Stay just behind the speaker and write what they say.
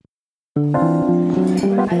Welcome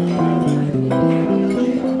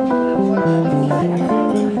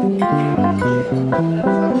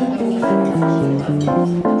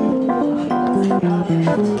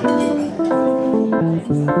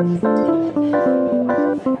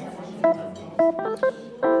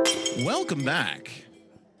back.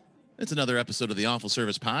 It's another episode of the Awful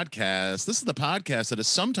Service Podcast. This is the podcast that is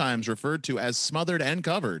sometimes referred to as Smothered and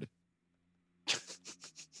Covered.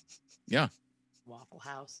 Yeah. Waffle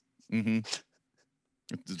House. Mm-hmm.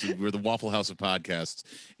 We're the Waffle House of podcasts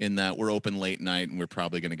in that we're open late night and we're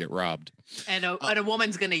probably going to get robbed. And a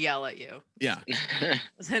woman's going to yell at you. Yeah. And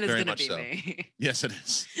it's going to be so. me. Yes, it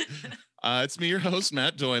is. It's me, your host,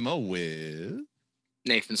 Matt Doimo, with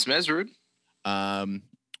Nathan Smezrud.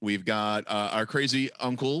 We've got our crazy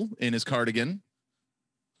uncle in his cardigan.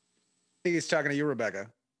 I think he's talking to you, Rebecca.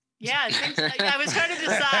 Yeah, I was trying to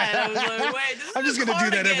decide. I was like, wait, this is I'm just going to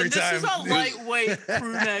do that every time. This is a lightweight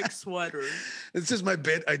crew neck sweater. It's just my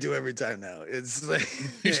bit I do every time now. It's like,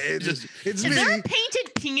 it's is me. there a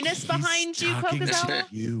painted penis behind you, Coca-Cola?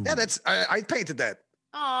 Yeah, I painted that.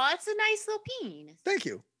 Oh, that's a nice little penis. Thank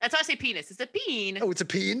you. That's why I say penis. It's a peen. Oh, it's a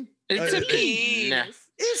peen? It's a peen.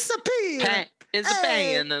 It's a peen. It's a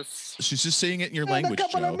penis. She's just saying it in your And language, a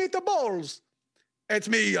couple Joe. of meatballs. It's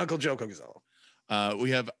me, Uncle Joe Coca-Cola.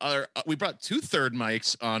 We brought 2 third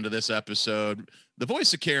mics onto this episode. The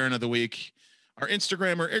voice of Karen of the week, our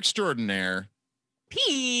Instagrammer extraordinaire.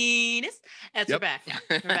 Penis. That's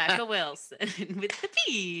Rebecca Wilson with the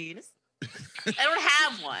penis. I don't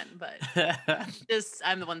have one, but just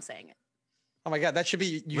I'm the one saying it. Oh my God, that should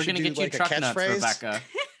be. We're gonna get you like truck a nuts, catchphrase. Rebecca.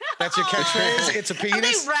 That's your catchphrase. It's a penis. Are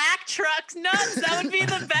they rack trucks nuts? That would be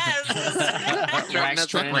the best.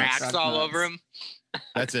 Racks all over him.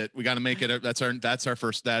 That's it. We got to make it. That's our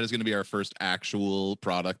first. That is going to be our first actual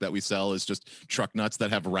product that we sell. Is just truck nuts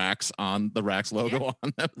that have racks on the racks logo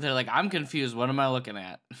on them. They're like, I'm confused. What am I looking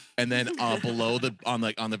at? And then below on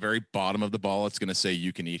the very bottom of the ball, it's going to say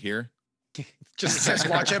 "You can eat here." Just says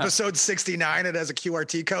watch episode 69. It has a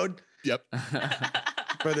QRT code. Yep.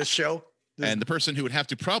 For this show. And the person who would have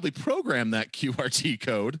to probably program that QRT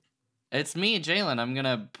code. It's me, Jalen. I'm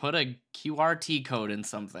gonna put a QRT code in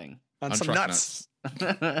something. On some nuts.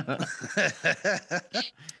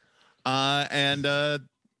 And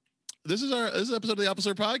this is episode of the Awful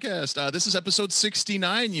Service Podcast. This is episode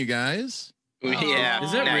 69, you guys. Yeah.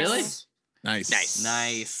 Is it really?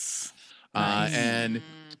 Nice. And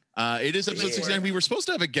it is episode 69. We were supposed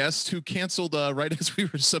to have a guest who canceled right as we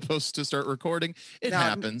were supposed to start recording. It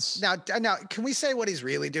happens. Now, can we say what he's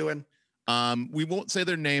really doing? We won't say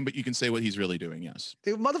their name, but you can say what he's really doing. Yes.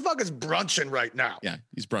 The motherfucker's brunching right now. Yeah,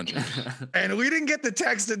 he's brunching. And we didn't get the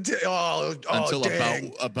text until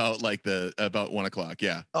about 1 o'clock.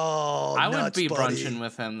 Yeah. Oh, I wouldn't be buddy. brunching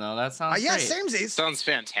with him though. That sounds yeah, great. samesies. Sounds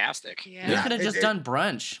fantastic. Yeah. We could have just done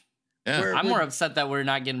brunch. Yeah. I'm more upset that we're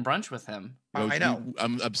not getting brunch with him. I know.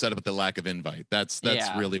 I'm upset about the lack of invite. That's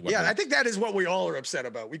really what. Yeah, I think that is what we all are upset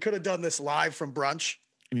about. We could have done this live from brunch.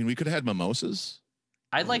 I mean, we could have had mimosas.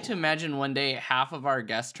 I'd like to imagine one day half of our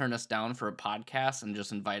guests turn us down for a podcast and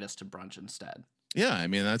just invite us to brunch instead. Yeah, I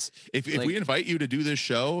mean that's if we invite you to do this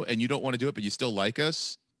show and you don't want to do it but you still like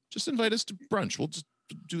us, just invite us to brunch. We'll just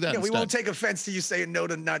do that. Yeah, instead. we won't take offense to you saying no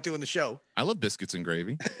to not doing the show. I love biscuits and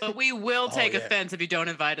gravy. But we will take offense if you don't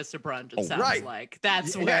invite us to brunch. It sounds like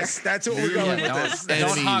that's where. Yes, that's what we're going with this.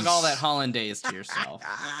 Don't hog all that hollandaise to yourself.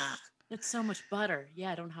 It's so much butter.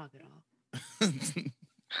 Yeah, don't hog it all.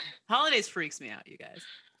 Hollandaise freaks me out, you guys.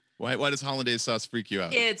 Why does hollandaise sauce freak you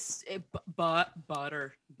out?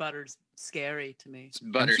 Butter. Butter's scary to me. It's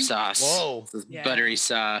butter sauce. Whoa. It's buttery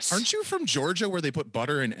sauce. Aren't you from Georgia where they put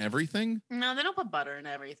butter in everything? No, they don't put butter in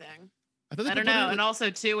everything. I don't know. And also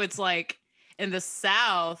too, it's like in the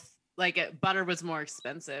South, like butter was more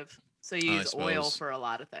expensive. So you use oil for a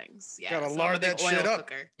lot of things. Yeah. Gotta lard that shit up.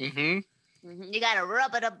 Mm-hmm. You gotta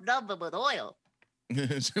rub it up with oil.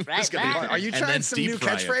 Right, Are you trying some new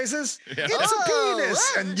catchphrases? Yeah. It's a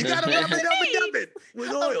penis, and you gotta rub it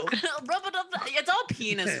with oil. Rub it up. It's all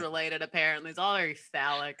penis related, apparently. It's all very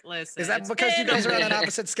phallic. Listen, is that because you guys are on an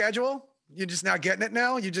opposite schedule? You're just now getting it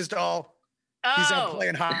now? You just all he's out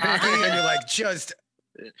playing hockey, and you're like just.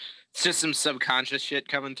 It's just some subconscious shit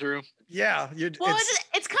coming through. Yeah, it's kind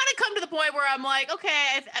of come to the point where I'm like,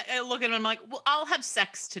 okay, I look at him, I'm like, well, I'll have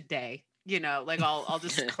sex today. You know, like I'll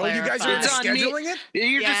just clarify. You guys are scheduling it?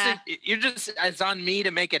 You're just it's on me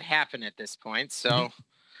to make it happen at this point. So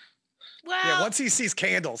well, once he sees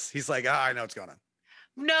candles, he's like, I know what's going on.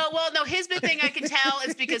 No, his big thing I can tell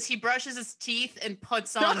is because he brushes his teeth and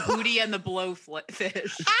puts on Hootie and the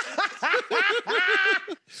Blowfish.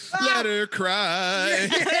 Let her cry.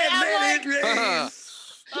 Let it rain.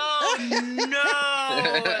 Oh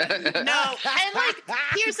No. And like,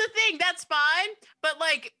 here's the thing, that's fine, but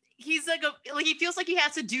like he's like he feels like he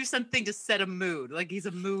has to do something to set a mood. Like he's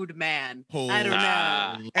a mood man. I don't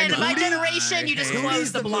know. And in my generation, you just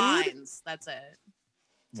close the blinds. That's it.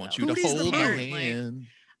 Want So- you to Who's the hold my mood? hand.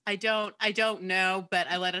 I don't know, but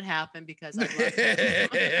I let it happen because I love him.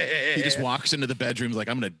 He just walks into the bedroom like,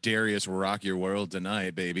 I'm gonna Darius rock your world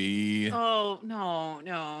tonight, baby. Oh no.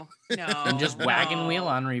 And just wagon wheel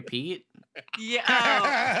on repeat.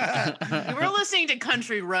 Yeah. We were listening to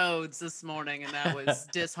Country Roads this morning, and that was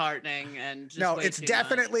disheartening. And just No, way it's too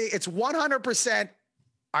definitely, it's 100%.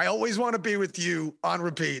 I always want to be with you on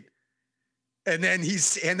repeat. And then he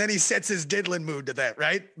sets his diddling mood to that,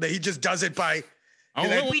 right? That he just does it by. Oh,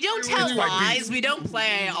 much. We don't tell It's my beat. lies. We don't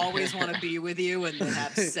play. I always want to be with you and then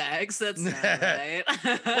have sex. That's not right.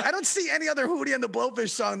 I don't see any other Hootie and the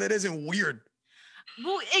Blowfish song that isn't weird.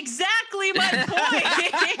 Well, exactly my point.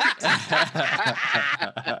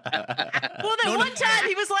 Well, then one time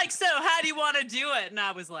he was like, "So, how do you want to do it?" And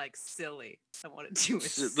I was like, "Silly. I want to do it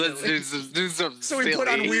Let's silly." do some So he put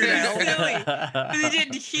on silly. Weird Al. Silly. But he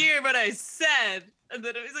didn't hear what I said. And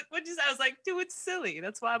then it was like, "What you say?" I was like, "Do it silly."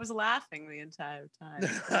 That's why I was laughing the entire time.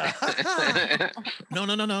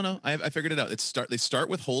 No. I figured it out. They start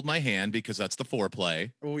with "Hold My Hand" because that's the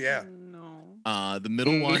foreplay. Oh yeah. No. The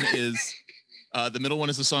middle one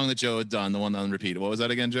is the song that Joe had done, the one on repeat. What was that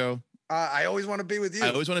again, Joe? I always want to be with you. I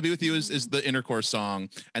always want to be with you is the intercourse song,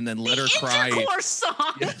 and then "Let Her The Cry." intercourse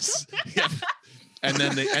song. Yes. Yeah. And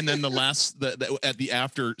then the last at the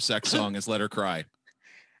after sex song is "Let Her Cry."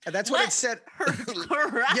 And that's what it said.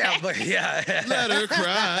 Right. Yeah, but yeah. Let her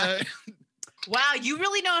cry. Wow, you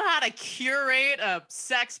really know how to curate a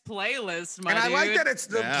sex playlist, my And I dude. like that it's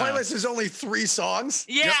the Yeah. playlist is only 3 songs.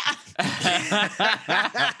 Yeah. Glad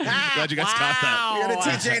you guys caught that. You gotta Wow.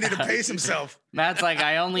 teach Andy to pace himself. Matt's like,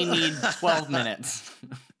 I only need 12 minutes.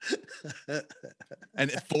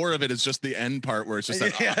 And 4 of it is just the end part where it's just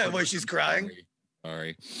that Yeah, awkward- where she's crying.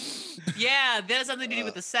 Sorry. Yeah, that has something to do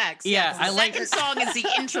with the sex. Yeah, the I like second song is the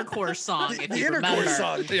intercourse song, if The you intercourse remember.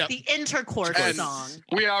 song. Yeah. The intercourse And song.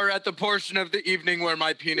 we are at the portion of the evening where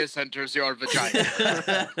my penis enters your vagina.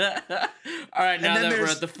 All right, now then that we're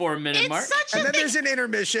there's- at the 4-minute It's mark. such And a then thing. there's an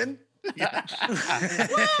intermission. And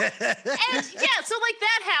yeah, so like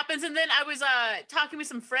that happens, and then I was talking with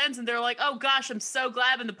some friends, and they're like, "Oh gosh, I'm so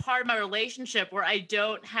glad I'm in the part of my relationship where I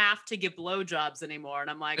don't have to give blowjobs anymore." And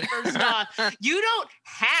I'm like, first off, you don't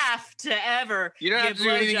have to ever. You don't have give to do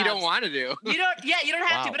anything you blowjobs. don't want to do. You don't. Yeah, you don't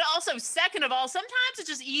have to. Wow. But also, second of all, sometimes it's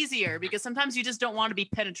just easier because sometimes you just don't want to be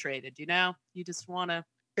penetrated. You know, you just want to.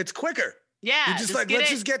 It's quicker. Yeah, You're just like, let's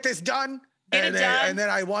just get this done. Get and it then, done. And then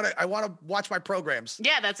I want to watch my programs.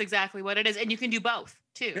 Yeah, that's exactly what it is, and you can do both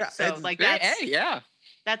too. Yeah, So it's- like Yeah, that's hey, yeah.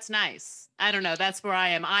 that's nice. I don't know. That's where I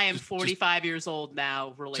am. I am Just- 45 years old now.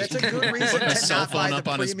 That's Relationship. a good reason Putting a to cell not buy phone the up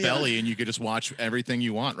on his premium. belly and you could just watch everything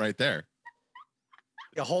you want right there.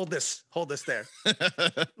 Yeah, hold this there.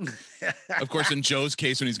 Of course, in Joe's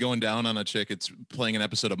case, when he's going down on a chick, it's playing an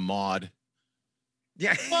episode of Maude.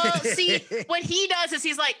 Yeah. Well, see, what he does is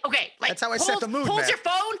he's like, okay, like That's how I set the mood, Hold Matt.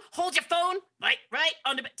 hold your phone, right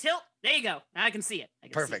on the tilt. There you go. Now I can see it. I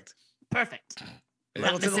can see it. Perfect. Perfect. A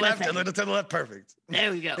little to the Missing a left, a thing. little to the left. Perfect. There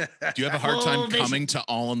we go. Do you have a hard time Whole vision. coming to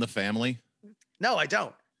All in the Family? No, I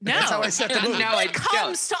don't. No. That's how I set the mood. No, I It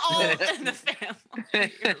comes to all in the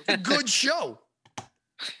family. Good show.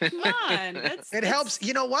 Come on. It helps.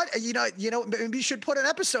 You know what? You know, maybe you should put an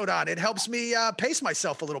episode on. It helps me pace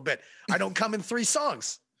myself a little bit. I don't come in 3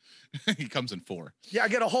 songs. He comes in 4. Yeah, I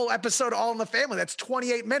get a whole episode All in the Family. That's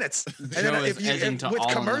 28 minutes. And Joe then is edging to with all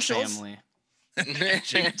commercials, in All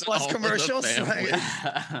plus in the commercials. family. the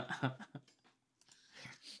family.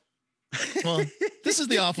 Well, this is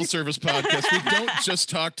the Awful Service Podcast. We don't just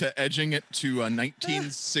talk to edging it to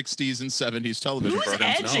 1960s and 70s television Who's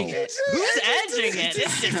programs. edging no. it? Who's edging it?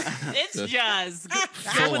 It's just go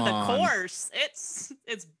Full with the on. course. It's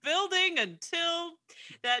building until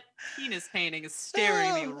that penis painting is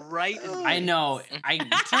staring me right in the I face. know. I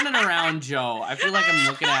turn it around, Joe. I feel like I'm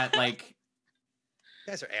looking at like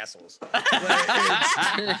You guys are assholes. We're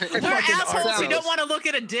Fucking assholes. art We don't bros. want to look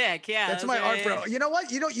at a dick. Yeah, That's my art, right. bro. You know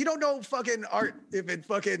what? You don't know fucking art if it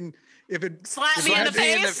Slap me in the Slap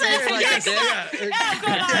me in the face. face like Yeah, a dick. come on. Yeah,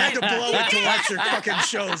 come You had to on. blow it to watch your fucking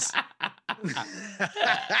shows.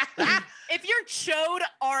 If your chode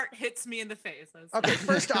art hits me in the face, that's Okay,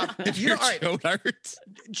 first off, If you you're know, all right, Joe Art.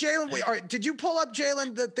 Jalen. Wait, all right, did you pull up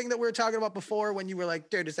Jalen the thing that we were talking about before when you were like,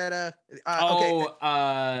 dude, is that a?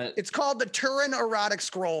 Okay, it's called the Turin Erotic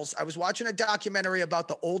Scrolls. I was watching a documentary about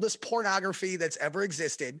the oldest pornography that's ever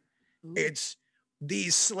existed. Ooh. It's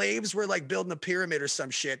these slaves were like building a pyramid or some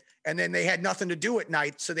shit, and then they had nothing to do at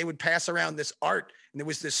night, so they would pass around this art, and there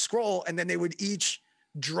was this scroll, and then they would each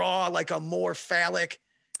draw like a more phallic,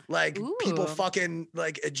 like people Ooh. fucking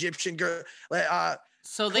like Egyptian girl.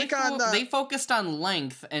 So they Click on the- they focused on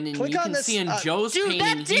length, and then you Click on can this, see in Joe's Dude, that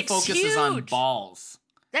painting he dick's focuses on huge. balls.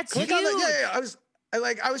 That's Click huge. on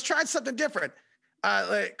the I was trying something different.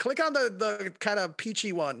 Like click on the kind of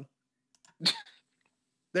peachy one.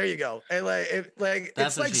 There you go. And That's it's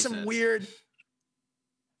what like she some said. weird.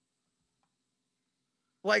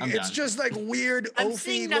 Like I'm it's done. just like weird I'm oafy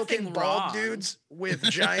seeing looking nothing bald wrong. dudes with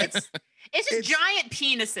giant. It's just It's- giant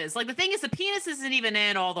penises. Like the thing is, the penis isn't even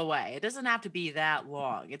in all the way. It doesn't have to be that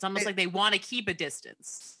long. It's almost like they want to keep a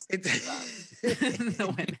distance.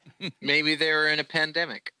 The women. Maybe they were in a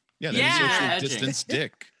pandemic. Yeah, Yeah. social Edging. distance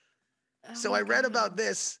dick. So Oh my I read God. about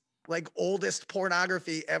this like oldest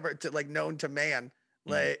pornography ever to like known to man.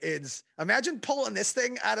 Like it's imagine pulling this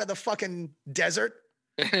thing out of the fucking desert.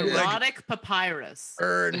 Erotic papyrus.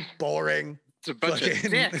 Urn, boring. It's a bunch of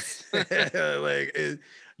Fucking- dicks.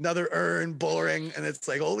 Another urn, boring, and it's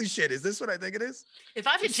like, holy shit, is this what I think it is? If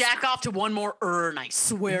I have to jack off to one more urn, I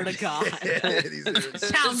swear to God. These are-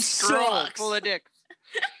 Sounds Scroll sucks. full of dicks.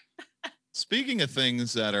 Speaking of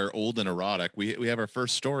things that are old and erotic, we have our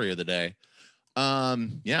first story of the day.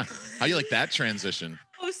 Yeah. How you like that transition?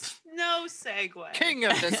 No segue. King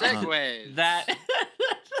of the segues. That.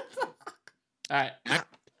 All right.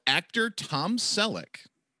 Actor Tom Selleck.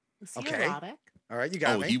 Is he Okay. erotic? All right, you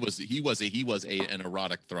got Oh, me. he was an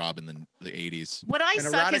erotic throb in the 80s. Would I An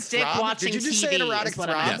suck erotic his dick throb? watching Did you just TV? say an erotic is what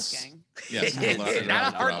throb? I'm Yes. asking. Yes, Not Not a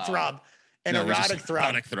erotic heart throb. throb, an No, he's just erotic throb.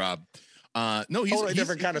 Erotic throb. No, he's Totally he's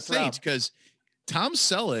different kind of throb. because Tom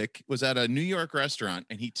Selleck was at a New York restaurant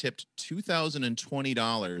and he tipped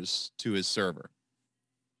 $2,020 to his server.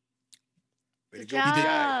 Way to Good go, big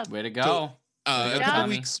guy. job. Way to go. A Good couple job.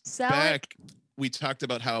 weeks Selleck. back, we talked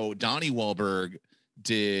about how Donnie Wahlberg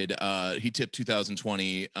did. He tipped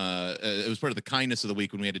 2020. It was part of the kindness of the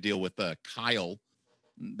week when we had to deal with Kyle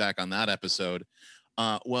back on that episode.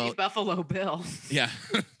 Well, He's Buffalo Bill. yeah,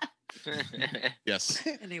 yes.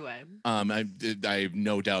 Anyway. I have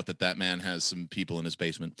no doubt that man has some people in his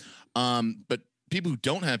basement. But people who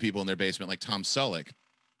don't have people in their basement, like Tom Selleck,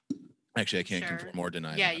 actually, I can't Sure. confirm or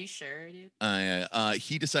deny. Yeah, that. you sure, dude?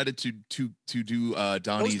 He decided to do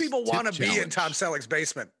Donnie's. Most people tip want to be in challenge. Tom Selleck's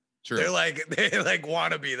basement. True. They like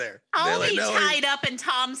want to be there. I'll They're like, be "No, tied up in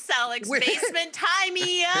Tom Selleck's We're- basement. Tie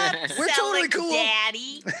me up, We're totally Selleck cool.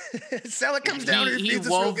 Daddy. Selleck comes down and He feeds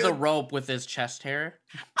us real wove the good. rope with his chest hair.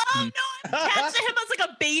 Oh no, I'm attached to him as like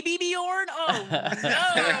a baby Bjorn. Oh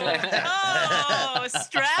no. Oh,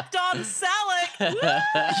 strapped on Selleck.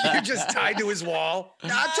 Woo! You're just tied to his wall.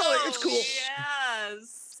 Nah, totally, it's cool.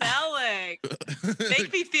 Yes, Selleck.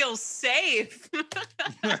 Make me feel safe.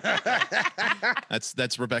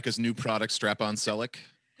 That's Rebecca's new product, strap-on Selleck.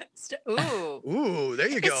 Ooh. Ooh, there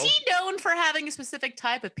you Is go. he known for having a specific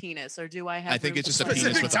type of penis, or do I have? I think room it's to just a play?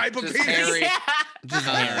 penis Specific with type of just penis. hairy. Yeah. Just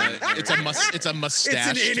hair. It's a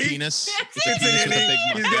mustached innie. penis. It's It's a an penis with a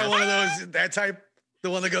He's big got mustache. one of those, that type, the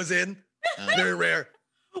one that goes in. Very rare.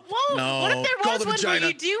 Whoa, No. what if there Called was a one where vagina.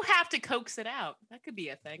 you do have to coax it out? That could be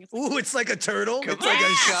a thing. It's like, Ooh, it's like a turtle. Come It's like a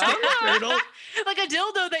on. stuffed turtle. like a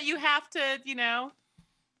dildo that you have to,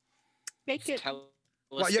 make it.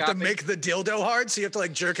 Well, you have to make the dildo hard, so you have to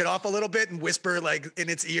like jerk it off a little bit and whisper like in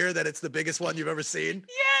its ear that it's the biggest one you've ever seen.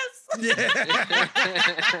 Yes. Yeah.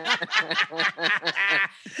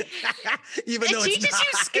 Even It though teaches it's not. you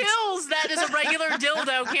skills that is a regular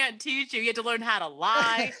dildo can't teach you. You have to learn how to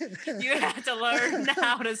lie. You have to learn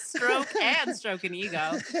how to stroke an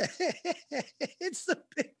ego. It's the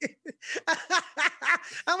big.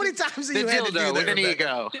 How many times have The you had to do dildo that, with an Rebecca?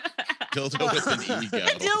 ego. Dildo with an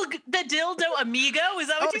ego. The dildo amigo? Is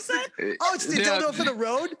that what you said? Oh, it's the No. dildo for the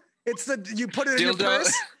road. It's the you put it in your Dildo.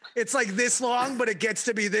 purse. It's like this long, but it gets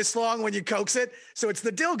to be this long when you coax it. So it's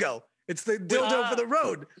the dilgo. It's the dildo for the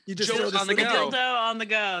road. You just Joe, throw this on the The little- go. dildo on the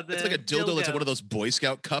go. It's like a dildo. It's like one of those Boy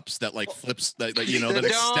Scout cups that like flips, that that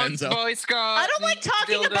extends Don't up. Boy Scout. I don't like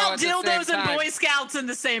talking dildo about at the same dildos and time. Boy Scouts in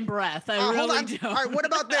the same breath. I hold really on. don't. All right, what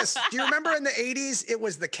about this? Do you remember in the 80s it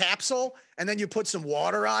was the capsule and then you put some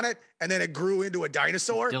water on it and then it grew into a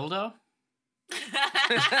dinosaur? Dildo?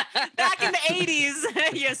 Back in the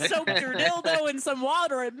 80s, you soaked your dildo in some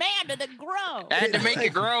water and man, did it grow. I had to make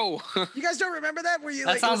it grow. You guys don't remember that? Where you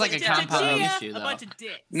That like sounds it was like a Chia, compound chia, issue, a though. bunch of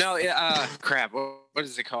dicks. No, crap. What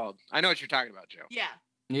is it called? I know what you're talking about, Joe. Yeah.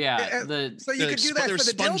 Yeah. Yeah, The so you could do that They're for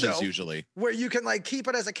the sponges dildo, usually. where you can like keep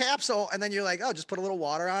it as a capsule and then you're like, oh, just put a little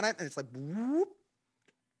water on it and it's like, whoop.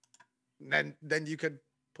 And then you could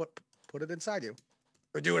put it inside you.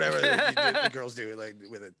 or do whatever the girls do, like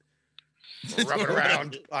with it, rub it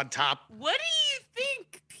around on top. What do you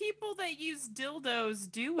think people that use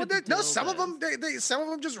dildos do Well, with no, some of them some of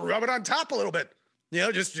them just rub it on top a little bit. You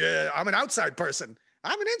know, just I'm an outside person.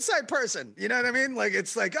 I'm an inside person. You know what I mean? Like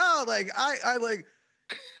it's like, oh, like I like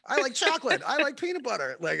chocolate. I like peanut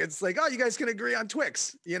butter. Like it's like, oh, you guys can agree on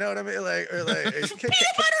Twix. You know what I mean? Like or like peanut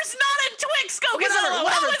butter's not a Twix, Coca-Cola.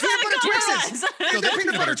 Whatever. Peanut butter Twixes. No, They're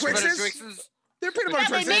peanut butter Twixes. Twixes. They're peanut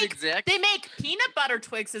butter Yeah, Twixes. they make peanut butter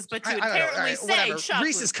Twixes, but you I don't know. apparently All right, say whatever. chocolate.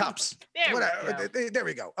 Reese's cups. There we Whatever. go. There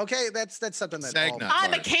we go. Okay, that's something that. Sagnaw.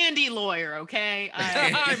 I'm a Bar. candy lawyer, okay?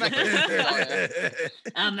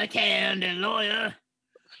 I'm a candy lawyer.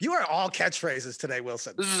 You are all catchphrrases today,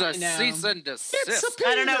 Wilson. This is our No. cease and desist.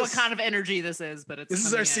 I don't know what kind of energy this is, but it's This is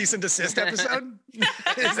coming our in. cease and desist episode.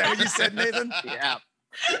 Is that what you said, Nathan? Yeah.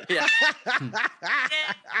 Yeah.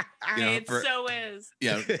 You know, It so is.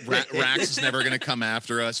 Yeah, Rax is never going to come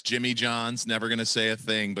after us. Jimmy John's never going to say a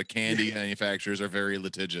thing, but candy manufacturers are very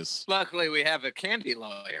litigious. Luckily, we have a candy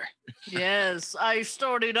lawyer. Yes, I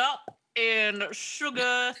started up in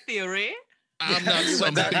sugar theory. I'm not You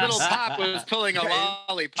went somebody. that Little Pop was pulling a Okay.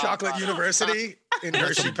 lollipop. Chocolate out. University in Not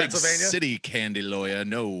Hershey, some big Pennsylvania. city candy lawyer.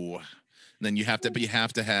 No. And then you have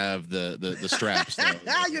to have the straps. though.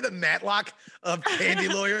 You're the Matlock of candy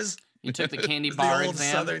lawyers. You took the candy The bar old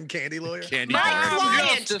exam. Southern candy lawyer. Candy My bar. client-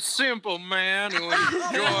 I'm just a simple man who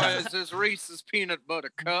enjoys his Reese's peanut butter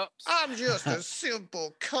cups. I'm just a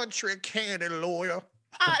simple country candy lawyer.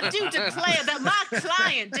 I do declare that my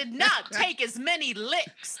client did not take as many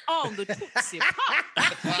licks on the Tootsie Pop.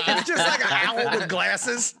 Just like an owl with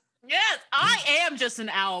glasses. Yes, I am just an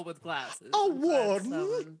owl with glasses. A That's one,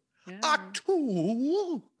 something. Yeah. a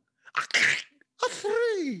two, a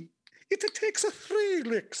three. It takes a 3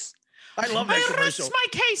 licks. I love that I commercial. rest my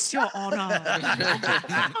case, Your Honor.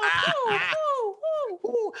 Oh, ooh,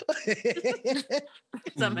 ooh,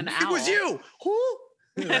 ooh. I'm an owl. It was you. Who?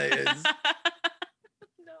 Like, it's-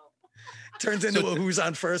 No. turns into a who's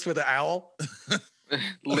on first with an owl.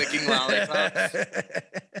 Licking lollipops.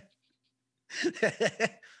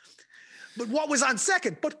 But what was on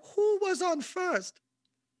second? But who was on first?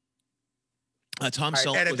 Tom All right,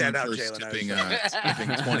 Selleck edit was that on out, first, Jalen. I was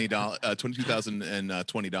tipping $20,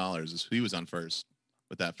 $22,020. He was on first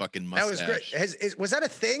with that fucking That mustache. was great. Was that a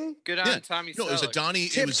thing? Good on Yeah. Tommy No, it was a Selleck. Donnie.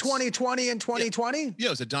 Tip It was 2020 and 2020? Yeah, it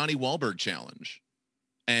was a Donnie Wahlberg challenge,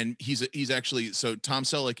 and he's actually so Tom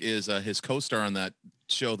Selleck is his co-star on that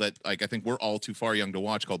show that like I think we're all too far young to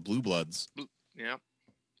watch called Blue Bloods. Yeah.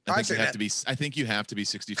 I I've think you seen have that. to be. I think you have to be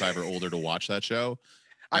 65 or older to watch that show.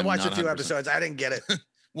 I I'm watched a not few 100%. episodes. I didn't get it.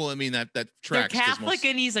 Well, I mean that They're tracks. 'cause Catholic most-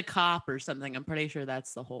 and he's a cop or something. I'm pretty sure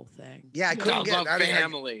that's the whole thing. Yeah, I couldn't Love get it. I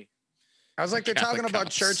family. was like, they're Catholic talking about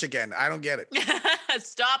cops. church again. I don't get it.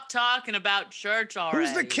 Stop talking about church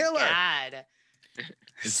already. the killer? God.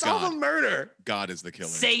 It's Solve God. a murder. God is the killer.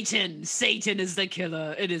 Satan. Satan is the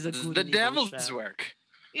killer. It is a This is good the and evil devil's show. work.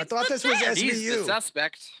 I It's thought the this was devil. He's the SVU.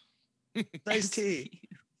 suspect. Nice tea.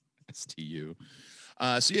 STU.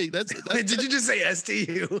 So yeah, that's Wait, did you just say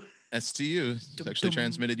STU? STU, sexually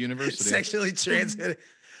transmitted university. Sexually transmitted.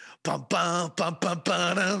 Bum, bum, bum, bum,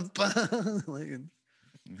 bum, bum. Like,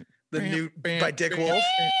 the new by Dick Wolf.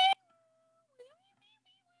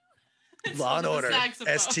 It's Law and the Order.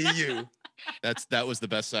 saxophone. STU. That was the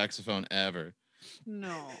best saxophone ever. No.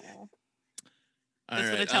 All That's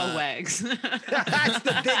what I right, tell Wags. That's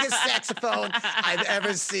the biggest saxophone I've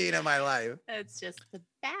ever seen in my life. It's just the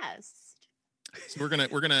best. so we're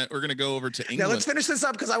gonna go over to Now England. let's finish this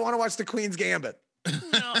up because I want to watch the Queen's Gambit. No,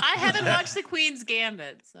 I haven't watched the Queen's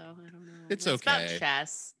Gambit, so I don't know. It's about okay.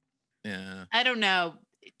 chess. Yeah. I don't know.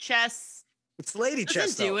 Chess It's lady doesn't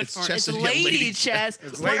chess do though. it It's for chess It's and- yeah, lady lady chess.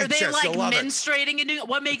 It's What, lady are they chess, like you'll love it. menstruating and doing?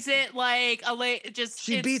 What makes it like a late? Just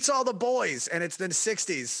She it's- beats all the boys, and it's the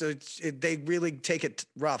 '60s, so they really take it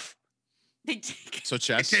rough. They take- So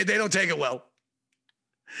chess. They don't take it well.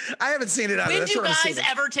 I haven't seen it either. When That's do what I'm guys seeing.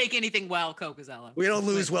 ever take anything well, Cocazella? We don't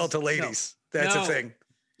lose well to No. ladies. That's a No. thing.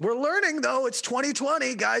 We're learning though. It's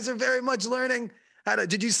 2020. Guys are very much learning how to.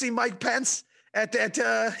 Did you see Mike Pence at that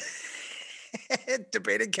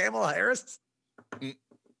debating Kamala Harris? Mm.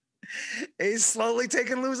 He's slowly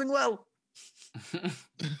taking losing well.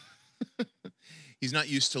 He's not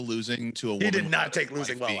used to losing to a woman. He did without not take his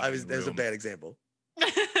losing wife well. being in the That was a room. bad example.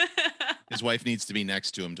 His wife needs to be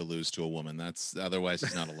next to him to lose to a woman. That's otherwise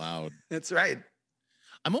he's not allowed. That's right.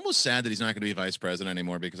 I'm almost sad that he's not going to be vice president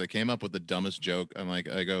anymore because I came up with the dumbest joke.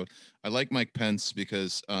 I go, I like Mike Pence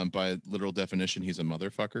because by literal definition, he's a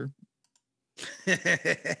motherfucker.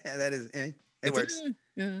 That is. It works.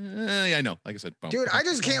 Yeah, I know. Like I said, boom. Dude, I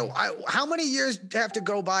just can't. How many years have to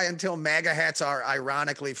go by until MAGA hats are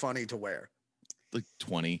ironically funny to wear? Like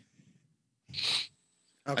 20.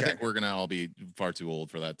 Okay. I think we're gonna all be far too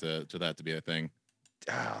old for that to be a thing.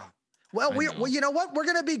 Well, I know. you know what? We're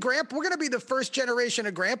gonna be the first generation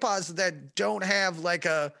of grandpas that don't have like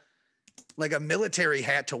a military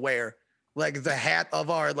hat to wear, like the hat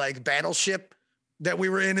of our like battleship that we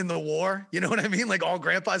were in the war. You know what I mean? Like all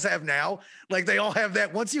grandpas have now. Like they all have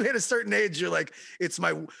that. Once you hit a certain age, you're like, it's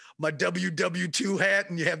my WW2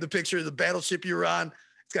 hat, and you have the picture of the battleship you were on.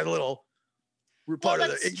 It's got a little part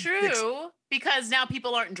well, of that's true because now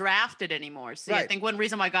people aren't drafted anymore. See, Right. I think one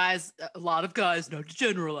reason why a lot of guys, not to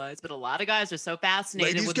generalize, but a lot of guys are so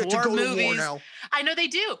fascinated Ladies with get war to go movies. to war now. I know they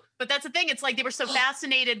do, but that's the thing. It's like they were so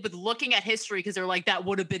fascinated with looking at history because they're like, that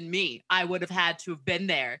would have been me. I would have had to have been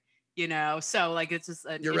there. You know, so like it's just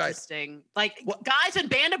an You're right. interesting, like guys when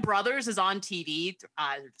Band of Brothers is on TV, their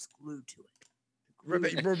eyes are just glued to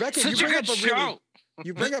it. Rebecca,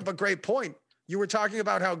 you bring up a great point. You were talking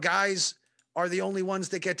about how guys are the only ones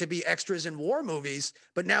that get to be extras in war movies.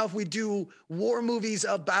 But now if we do war movies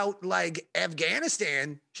about like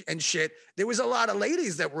Afghanistan and shit, there was a lot of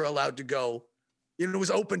ladies that were allowed to go. You know, it was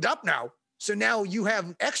opened up now. So now you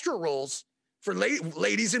have extra roles for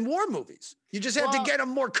ladies in war movies. You just have to get them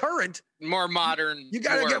more current. More modern. You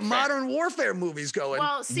got to get modern warfare movies going.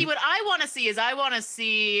 Well, see, what I want to see is I want to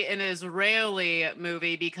see an Israeli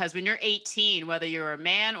movie because when you're 18, whether you're a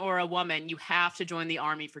man or a woman, you have to join the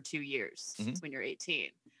army for 2 years when you're 18.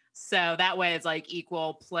 So that way it's like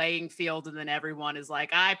equal playing field. And then everyone is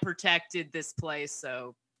like, I protected this place.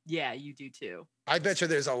 So yeah, you do too. I bet you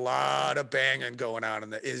there's a lot of banging going on in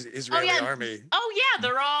the Israeli army. Oh yeah,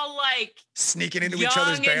 they're all like sneaking into young each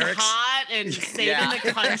other's and barracks, hot and saving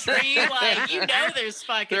the country. Like you know, there's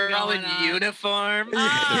fucking. They're all in on. uniform.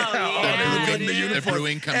 Oh yeah, they look good in the dude. uniform.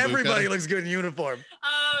 Brewing kombucha. Everybody looks good in uniform.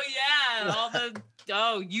 Oh yeah, all the.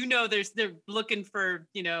 Oh, you know, they're looking for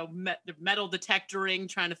metal detectoring,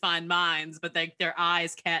 trying to find mines, but their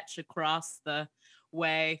eyes catch across the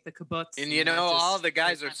way, the kibbutz. And you know, all the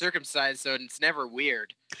guys are circumcised, so it's never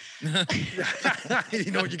weird. You know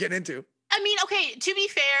what you're getting into. I mean, okay, to be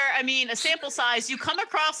fair, I mean, a sample size, you come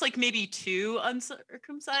across like maybe 2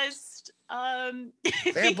 uncircumcised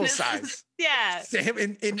sample size. Yeah. Sam,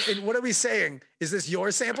 in what are we saying? Is this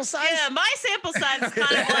your sample size? Yeah, my sample size is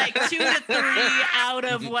kind of like 2 to 3 out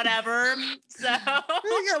of whatever. So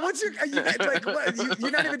yeah, what's your like? What,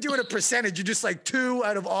 you're not even doing a percentage. You're just like 2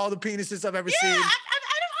 out of all the penises I've ever seen. I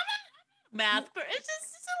don't math, but it's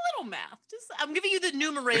a little math. I'm giving you the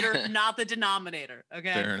numerator, not the denominator.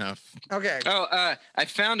 Okay. Fair enough. Okay. Oh, I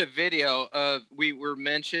found a video of we were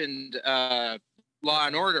mentioned Law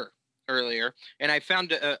and Order earlier, and I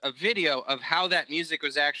found a video of how that music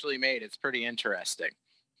was actually made. It's pretty interesting.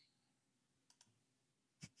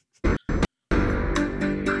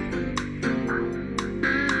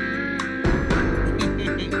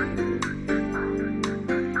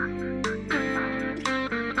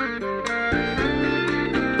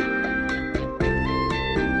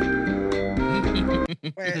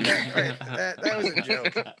 That was a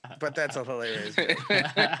joke, but that's a hilarious joke.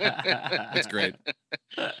 That's great.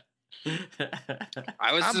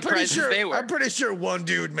 I was surprised they were. I'm pretty sure one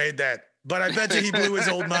dude made that, but I bet you he blew his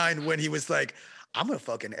old mind when he was like, I'm going to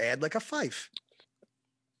fucking add like a fife.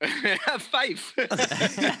 A fife.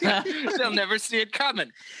 They'll never see it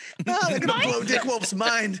coming. No, they're gonna blow Dick Wolf's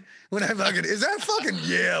mind when I fucking. Is that fucking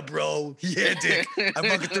yeah, bro? Yeah, Dick. I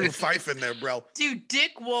fucking threw a fife in there, bro. Dude,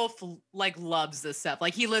 Dick Wolf like loves this stuff.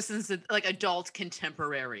 Like he listens to like adult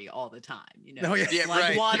contemporary all the time. You know, Oh, yeah. Yeah, like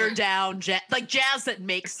right. watered down like jazz that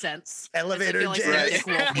makes sense. Elevator That's, I jazz.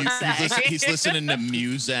 feel like Dick Wolf would say. He's listening to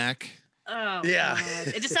Muzak. Oh, Yeah.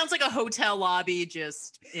 God. It just sounds like a hotel lobby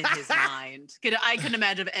just in his mind. I couldn't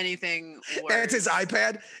imagine of anything worse. That's his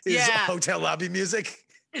iPad. His hotel lobby music.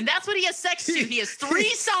 And that's what he has sex to. He has 3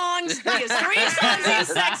 songs. He has 3 songs he has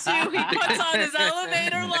sex to. He puts on his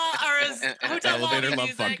elevator or his hotel Elevator lobby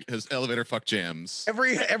love music. fuck. His elevator fuck jams.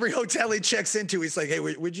 Every hotel he checks into, he's like, "Hey,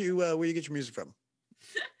 where you get your music from?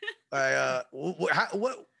 What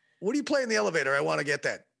do you play in the elevator? I want to get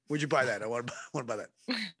that. Where'd you buy that? I want to buy that.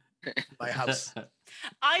 My house."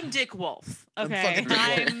 I'm Dick Wolf. Okay.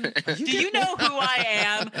 fucking Dick Wolf. Do you know who I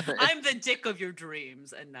am? I'm the Dick of your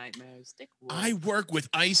dreams and nightmares. Dick Wolf. I work with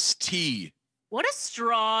Ice-T. What a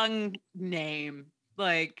strong name.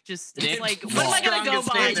 Like, just Dick like, Wolf. what am I gonna go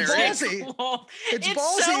Strongest by? name there is. Dick Wolf. It's It's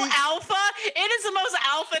ballsy. so alpha. It is the most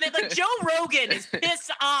alpha. Like Joe Rogan is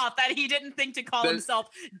pissed off that he didn't think to call himself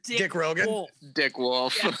Dick Rogan? Wolf. Dick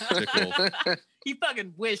Wolf. Yeah. Dick Wolf. He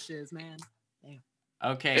fucking wishes, man.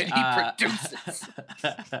 Okay. And he produces.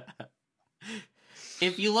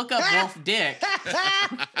 If you look up Wolf Dick,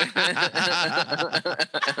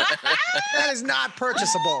 That is not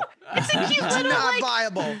purchasable. It's a cute It's little not like.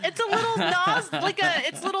 viable. It's a little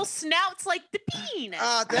its little snouts like the penis.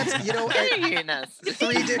 That's Penis.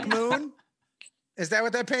 3 Dick Moon. Is that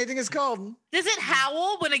what that painting is called? Does it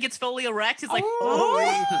howl when it gets fully erect? It's like,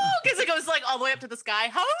 Oh. because it goes like all the way up to the sky.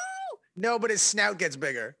 How? No, but his snout gets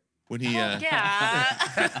bigger. When he Yeah.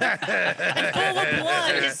 And full of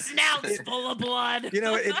blood. His snout's full of blood. You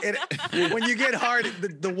know, when you get hard,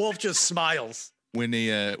 the wolf just smiles. when he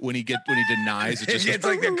denies, it It just gets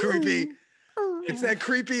goes, like that creepy. It's that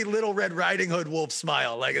creepy Little Red Riding Hood wolf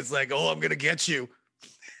smile. Like it's like, oh, I'm gonna get you.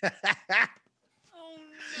 Oh,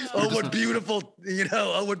 Oh, no. what beautiful,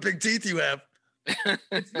 oh, what big teeth you have.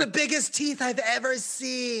 It's the biggest teeth I've ever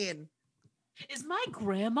seen. Is my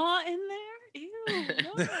grandma in there? Ew.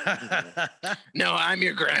 No. No, I'm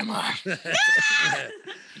your grandma.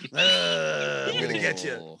 I'm gonna get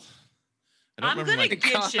you. Oh. I don't I'm remember gonna my-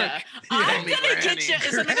 get you. Call I'm me gonna get you Granny.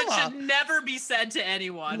 is something that Grandma. should never be said to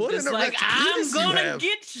anyone. What Just an like, erect I'm penis you gonna have.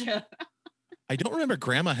 get you. I don't remember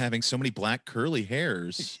Grandma having so many black curly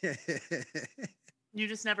hairs. You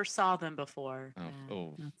just never saw them before. Oh, Yeah,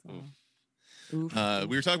 oh, that's oh. all. Oof.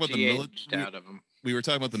 We were talking about She the aged out of them. we were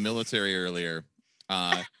talking about the military earlier,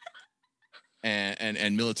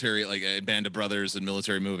 and military like Band of Brothers and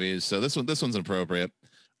military movies. So this one's appropriate.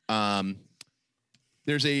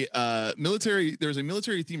 There's a military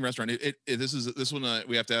themed restaurant. This one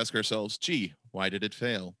we have to ask ourselves. Gee, why did it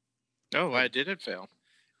fail? Oh, why did it fail?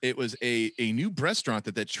 It was a new restaurant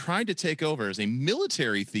that tried to take over as a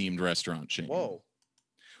military themed restaurant chain. Whoa.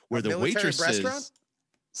 Where A the military waitresses, restaurant?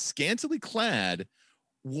 scantily clad,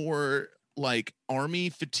 wore like army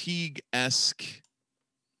fatigue-esque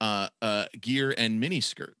gear and mini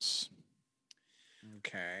skirts.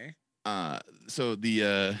 Okay. So the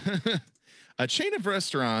a chain of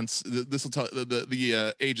restaurants. This will tell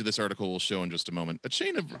the age of this article will show in just a moment. A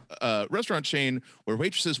chain of restaurant chain where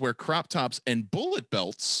waitresses wear crop tops and bullet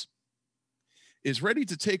belts is ready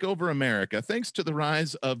to take over America thanks to the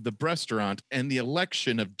rise of the restaurant and the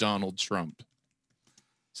election of Donald Trump.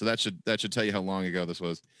 So that should tell you how long ago this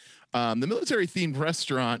was. The military themed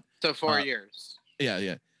restaurant. So 4 years.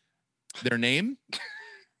 Yeah. Their name,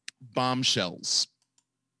 Bombshells.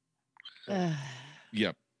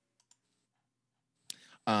 Yep.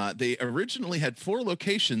 They originally had 4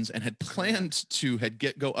 locations and had planned to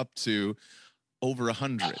go up to over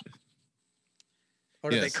 100. Or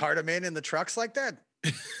did they Yes. cart them in the trucks like that?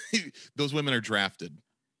 Those women are drafted.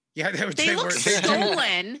 Yeah, They look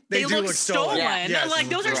stolen. They They do look look stolen. stolen. Yeah, yes. Like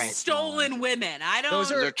those are Right. stolen women. I don't.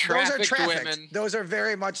 Those are They're trafficked trafficked. women. Those are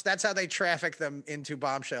very much. That's how they traffic them into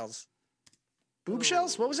bombshells. Boob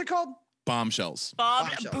shells? What was it called? Bombshells.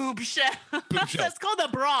 Bombshells. Boob shell. Boob shell. That's called a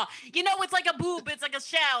bra. You know, it's like a boob. It's like a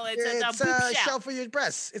shell. It's a It's boob a shell. shell for your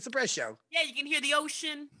breasts. It's a breast show. Yeah, you can hear the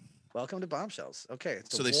ocean. Welcome to Bombshells. Okay,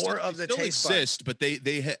 it's So the they war still, of the still taste bud. exist, but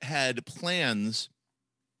they had plans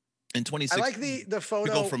in 2016. I like the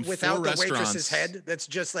photo from without 4 the waitress's restaurants. head. That's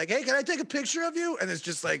just like, hey, can I take a picture of you? And it's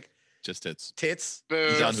just like just hits. tits,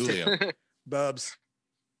 Don Boobs. Julio. bubs.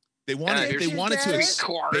 They wanted here's they wanted to your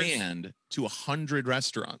expand to 100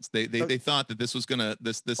 restaurants. They thought that this was gonna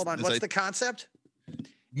this Hold on, this what's the concept?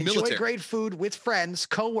 military. Enjoy great food with friends,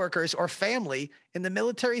 coworkers, or family in the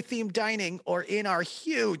military-themed dining or in our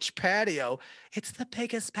huge patio. It's the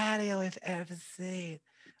biggest patio I've ever seen.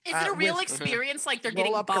 Is it a real with- experience? Like they're roll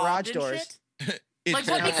getting up bombed garage and doors. shit? It- Like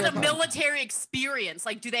what makes it a Hold on. military experience?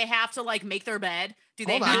 Like, do they have to like make their bed? Do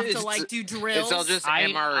they Hold on. have to It's- like do drills? It's all just I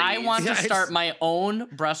MREs. want Yeah, to it's- start my own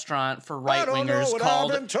restaurant for right I don't know wingers what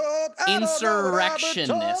called I've been told. I don't know what I've been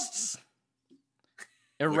told. insurrectionists.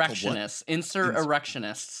 Erectionists.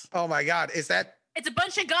 Insurrectionists. Oh my God, is that? It's a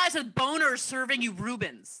bunch of guys with boners serving you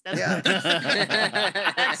Rubens. That's, Yeah.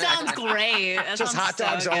 that sounds great. That Just sounds hot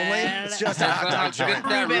dogs so only? good. It's just a hot dog How good joint.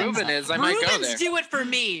 that Rubens. Reuben is, I might go Rubens there. do it for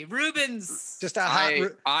me. Rubens. Just a hot,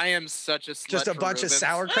 I am such a slut just a for bunch of Reubens.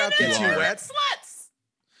 sauerkraut You gets you are. wet. Sluts.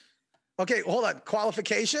 Okay, hold on.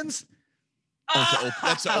 Qualifications?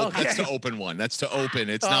 that's to open. That's Okay. to open one. That's to open.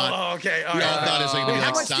 It's not. Oh, okay. All We all right. thought it was like gonna be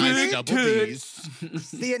How like much do you size need? double D's.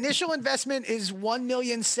 The initial investment is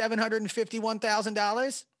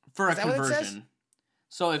 $1,751,000. For a Is that what it says? conversion.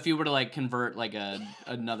 So if you were to like convert like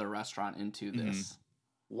another restaurant into Mhm. this.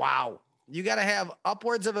 Wow. You got to have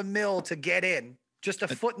upwards of $1 million to get in, just a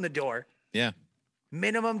foot in the door. Yeah,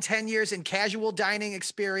 Minimum 10 years in casual dining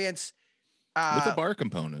experience. with a bar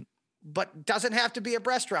component. But doesn't have to be a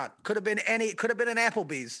restaurant. Could have been an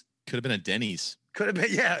Applebee's. Could have been a Denny's. Could have been.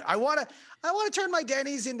 Yeah, I want to turn my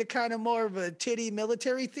Denny's into kind of more of a titty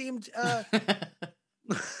military themed.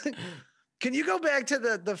 Can you go back to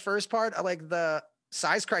the first part, like the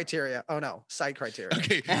size criteria? Oh no, site criteria.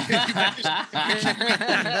 Okay.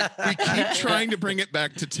 We keep trying to bring it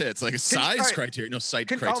back to tits, like a size criteria. No, site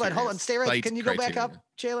criteria. Hold on. Stay right. Site Can you go back criteria. up,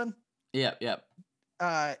 Jalen? Yep.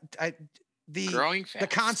 Growing the fast.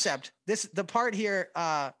 concept. The part here.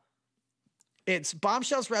 It's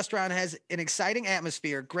Bombshells Restaurant has an exciting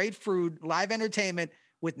atmosphere, great food, live entertainment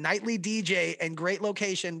with nightly DJ, and great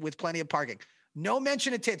location with plenty of parking. No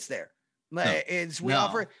mention of tits there.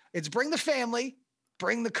 Offer. It's bring the family,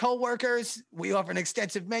 bring the coworkers. We offer an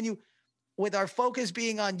extensive menu, with our focus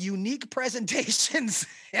being on unique presentations.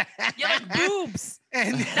 Yeah, like boobs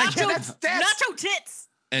and nacho tits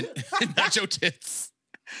and nacho tits.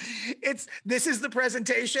 This is the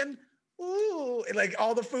presentation. Ooh, like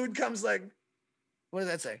all the food comes like. What does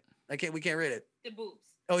that say? We can't read it. The boobs.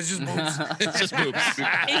 Oh, it's just boobs. It's just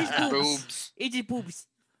boobs. It's just boobs.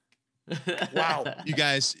 Wow. You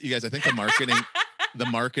guys, I think the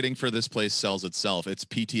marketing for this place sells itself. It's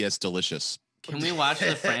PTS delicious. Can we watch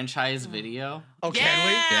the franchise video? Oh, can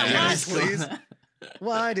we? Yeah, Yes, please.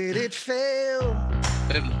 Why did it fail?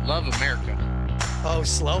 They love America. Oh,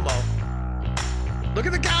 slow-mo. Look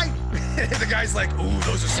at the guy. The guy's like, ooh,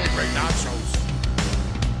 those are some great nachos.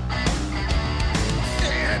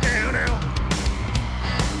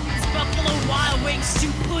 It's Buffalo Wild Wings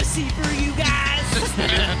too pussy for you guys.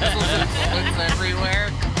 Bullets everywhere.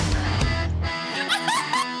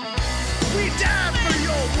 We die for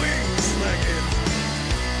your wings. Like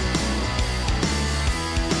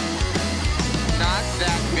Not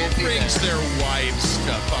that busy. Brings their wives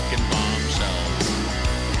to fucking Bombshells.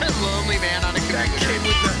 A lonely man on a that computer. kid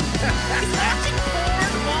with the. He's watching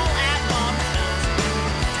porn while at Bombshells.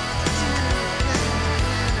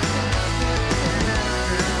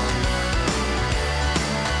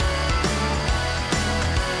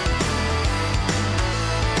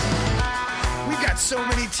 We got so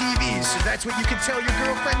many TVs, so that's what you can tell your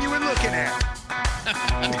girlfriend you were looking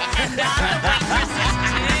at.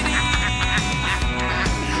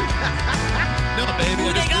 No, baby, I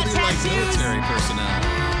Ooh, they just got really like tattoos. military personnel.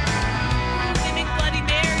 They make Bloody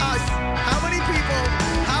Marys. How many people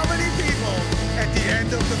at the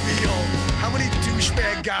end of the meal, how many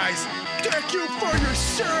douchebag guys, thank you for your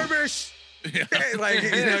service. Yeah. Like,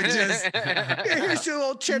 just, here's your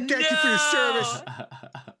little chip, thank you for your service.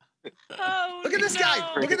 Oh, Look at this no.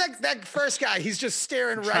 guy. Look at that first guy. He's just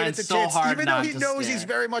staring right Trying at the so tits, hard even though not he to knows stare. he's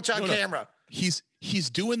very much on No. camera. He's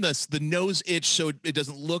doing this, the nose itch, so it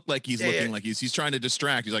doesn't look like he's looking yeah. like he's trying to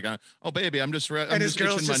distract. He's like, oh baby, I'm just And his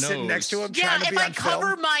girl's itching my just sitting nose. next to him Yeah, trying to if be I on cover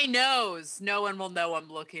film. my nose, no one will know I'm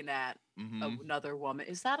looking at Mhm. another woman.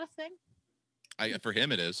 Is that a thing? For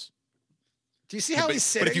him, it is. Do you see how he's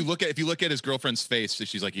sitting? But if you look at his girlfriend's face,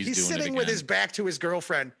 she's like he's doing sitting it with again. his back to his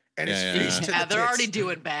girlfriend and his Yeah, face yeah. to Yeah, the they're tits. already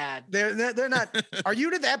doing bad. They're not. Are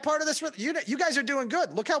you to that part of this? You guys are doing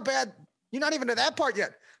good. Look how bad. You're not even to that part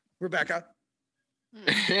yet, Rebecca.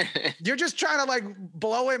 You're just trying to like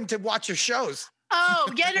blow him to watch your shows. Oh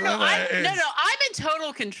yeah, no, Well, I'm it's- in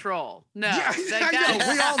total control. No, Yeah, like, I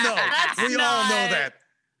know. We all know. that's We all know not- that.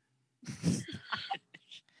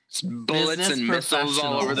 Bullets Business and missiles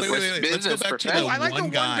all over the Wait, place. wait, wait. Let's go Business back to professional. I like the one one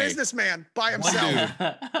guy. businessman by One himself,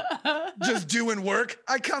 dude. just doing work.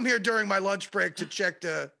 I come here during my lunch break to check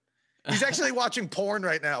the. He's actually watching porn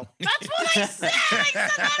right now. That's what I said. I said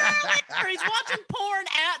that earlier. He's watching porn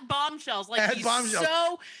at Bombshells. Like At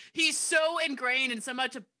Bombshells. he's so ingrained in so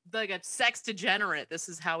much of like a sex degenerate. This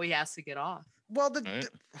is how he has to get off. Well, Right.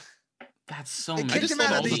 That's so They many. I kicked just him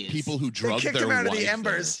out love of all the- the people who they drug kicked their him out of the wife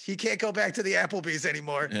Embers. He can't go back to the Applebee's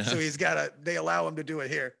anymore, Yeah. so they allow him to do it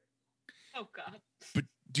here. Oh God. there. But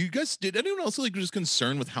did anyone else like just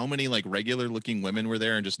concerned with how many like regular looking women were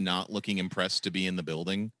there and just not looking impressed to be in the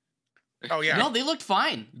building? Oh yeah. No, they looked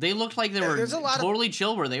fine. They looked like they were There's a lot of- totally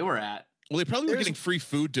chill where they were at. Well, they probably were There's- getting free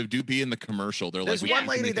food to be in the commercial. They're like, There's we one have to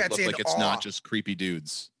lady make it that's look in like it's awe. not just creepy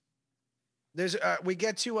dudes. There's we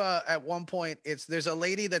get to at one point there's a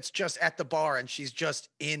lady that's just at the bar and she's just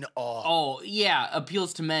in awe. Oh yeah,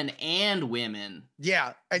 appeals to men and women.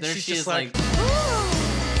 Yeah, and There she's she just is, like,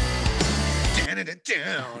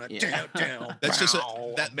 Yeah. down. That's just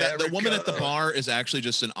Bow, that the woman at the America. bar is actually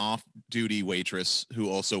just an off-duty waitress who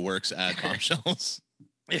also works at Bombshells.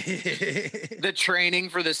 The training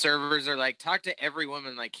for the servers are like, talk to every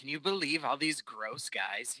woman. Like, can you believe all these gross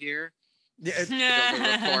guys here? Yeah, Build a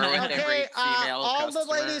rapport with every okay, female all customer.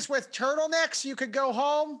 the ladies with turtlenecks, you could go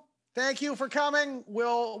home. Thank you for coming.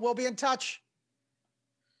 We'll be in touch.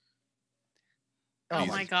 Oh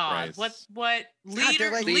Jesus my God. Christ. What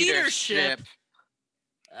they're like- leadership?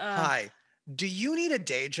 Hi. Do you need a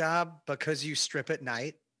day job because you strip at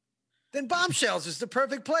night? Then Bombshells is the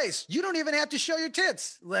perfect place. You don't even have to show your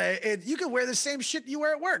tits. You can wear the same shit you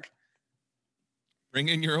wear at work. Bring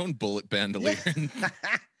in your own bullet bandolier.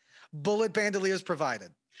 Bullet bandoliers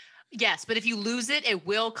provided. Yes, but if you lose it, it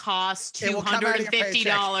will cost It will come out of your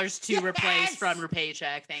 $250 to paycheck. replace Yes! from your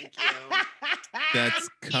paycheck. Thank you. That's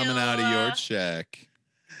coming out of your check.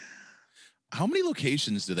 How many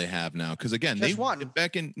locations do they have now? Because again, Just they one.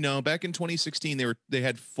 back in 2016 they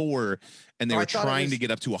had 4 and they Oh, I were thought it trying was- to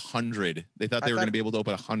get up to 100. They thought I they were thought- going to be able to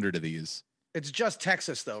open 100 of these. It's just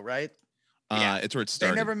Texas, though, right? It's where it They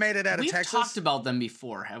started. never made it out of We've Texas. talked about them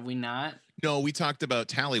before, have we not? No, we talked about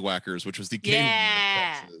Tallywhackers, which was the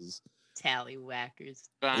Yeah. game of Texas. Tallywhackers. Which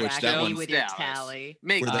that Wacky one's with your Dallas. tally.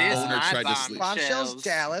 Make Where the this owner my tried to sleep. Bombshells,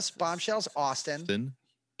 Dallas. Bombshells, Austin. Then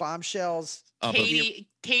Bombshells. up of-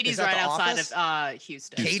 Katie's Is that right the outside office? of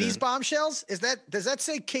Houston. Houston. Katie's Bombshells? Does that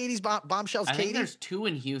say Katie's Bombshells? I think Katie? there's 2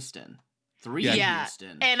 in Houston, 3 Yeah. in Yeah.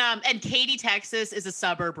 Houston. And Katy, Texas is a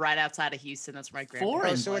suburb right outside of Houston. That's where my Four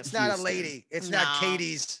grandparents in Oh, so live. it's not a Houston. lady. It's No. not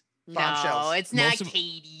Katie's No, Bombshells. it's not Most of-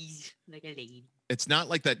 Katie's. Like a lady. It's not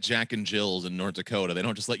like that Jack and Jill's in North Dakota. They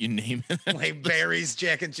don't just let you name it. like Barry's,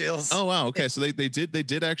 Jack and Jill's. Oh wow, okay. So they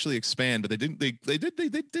did actually expand, but they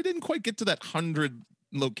didn't quite get to that 100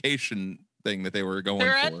 location thing that they were going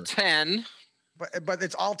They're for. at 10. But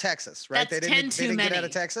it's all Texas, right? That's they 10 didn't, too they didn't get out many.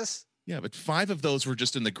 of Texas. Yeah, but 5 of those were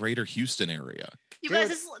just in the greater Houston area. You guys,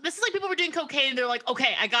 Dude. this is like people were doing cocaine and they're like,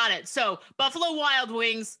 okay, I got it. So Buffalo Wild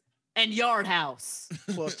Wings and Yard House.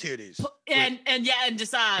 Close titties. And and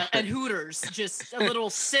Hooters, just a little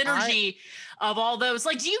synergy of all those.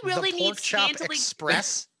 Like, do you really the need Pork Chop scantily?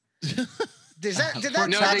 Express. Did that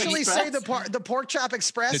No, actually they- say the Pork Chop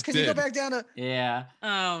Express? It Can you go did. back down to? Yeah.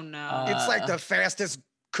 Oh no! It's like the fastest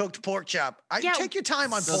cooked pork chop. Yeah, Take your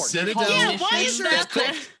time on so pork. Citadel- yeah, why is Sure, that?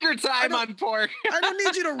 Take your time don't- on pork. I don't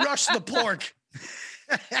need you to rush the pork.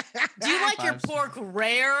 Do you like your 5 pork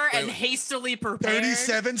rare and wait. hastily prepared?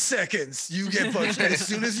 37 seconds. You get punched. As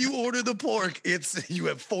soon as you order the pork, you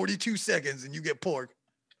have 42 seconds and you get pork.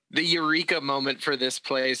 The eureka moment for this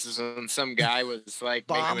place is when some guy was like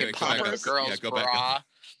Bomb making and a fun of a poppers? girl's Yeah, go back bra.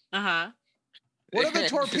 Uh huh. What are the And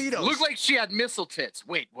torpedoes? Looked like she had missile tits.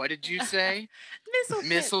 Wait, what did you say?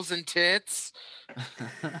 Missiles and tits?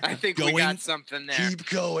 I think we Going- got something there. Keep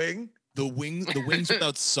going. The wings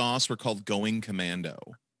without sauce were called Going Commando.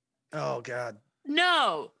 Oh God.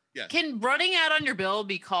 No. Yes. Can running out on your bill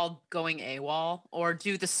be called going AWOL? Or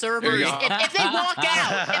do the There servers, you if they walk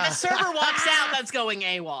out, if the server walks out, that's going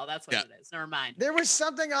AWOL. That's what Yeah. it is. Never mind. There was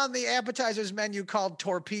something on the appetizers menu called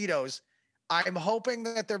torpedoes. I'm hoping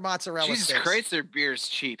that they're mozzarella Jesus sticks. Christ, their beer's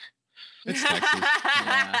cheap. It's Texas.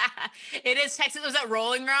 Yeah. It is Texas. Was that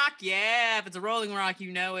Rolling Rock? Yeah, if it's a Rolling Rock,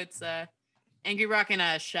 you know it's Angry Rock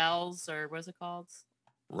and Shells, or what's it called?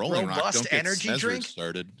 Rolling Rock, Robust don't get energy Snezzers drink?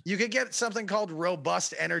 started. You could get something called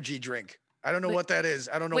robust energy drink. I don't know Wait- what that is.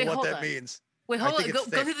 I don't know wait, what hold that on. means. Wait, I hold on. think Go it's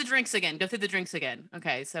through thick. the drinks again. Go through the drinks again.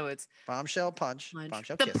 Okay, so it's Bombshell punch. lunch.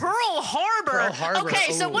 Bombshell The kisses. Pearl Harbor. Pearl Harbor,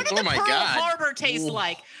 Okay, so ooh. what did Oh the my Pearl God. Harbor taste Ooh.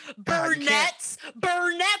 like? God, you can't-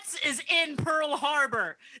 Burnett's is in Pearl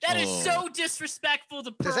Harbor. That is Oh. so disrespectful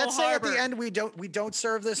to Pearl Does that say Harbor. at the end we don't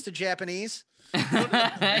serve this to Japanese? Is that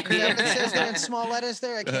what it yeah. says there in small letters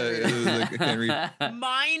there? I can't read it. I can't read.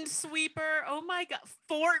 Minesweeper. Oh my God.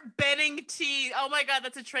 Fort Benning Tea. Oh my God,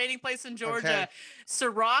 that's a trading place in Georgia.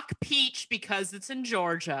 Ciroc Peach because it's in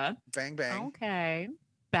Georgia. Bang bang. Okay.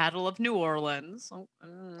 Battle of New Orleans. Oh,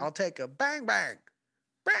 I'll take a bang bang.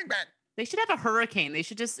 Bang bang. They should have a hurricane. It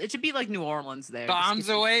should be like New Orleans there. Bombs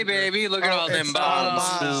away, baby. Look at Oh, all them it's all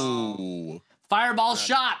bombs. bombs. Ooh. Fireball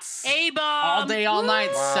shots. A bomb. All day, all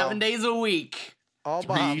night, Wow. 7 days a week. All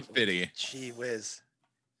bomb. 350. Gee whiz.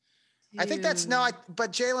 I think that's no,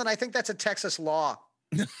 but Jalen, I think that's a Texas law.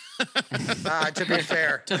 To be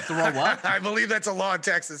fair. To throw up? I believe that's a law in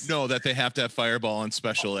Texas. No, that they have to have Fireball on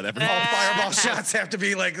special at every. All fireball shots have to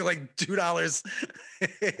be like $2.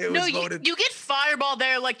 It No, was voted. you get Fireball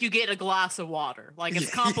there like you get a glass of water. Like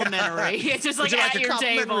it's complimentary. It's just Would like you at a your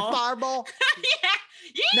complimentary table. fireball?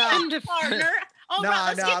 yeah, No. partner. All No, right,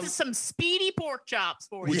 let's no, get I'm- to some speedy pork chops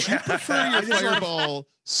for you. Would you prefer your Fireball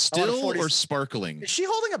still 40 or sparkling? Is she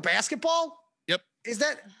holding a basketball? Yep. Is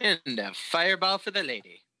that? And a fireball for the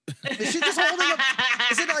lady. Is she just holding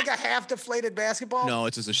a? Is it like a half deflated basketball? No,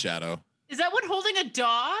 it's just a shadow. Is that what holding a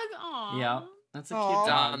dog? Aw. Yeah. That's a cute Aw.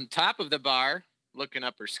 dog. On top of the bar, looking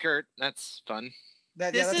up her skirt. That's fun.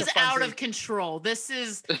 That, This that's is a fun out scene. of control. This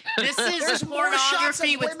is There's more shots of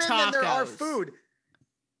pornography with women tacos. than there are food.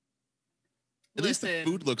 At least the Listen.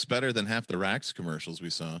 food looks better than half the Rax commercials we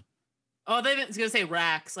saw. Oh, they was gonna say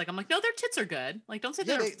racks. Like I'm like, no, their tits are good. Like don't say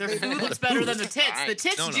Yeah, their they- food the looks better food than the is tits. fine. The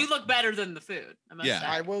tits No, do no. look better than the food. I must Yeah. say.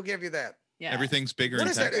 I will give you that. Yeah. Everything's bigger What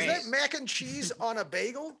in is that? Texas Is that mac and cheese on a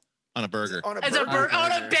bagel? on a burger. On a As a burger?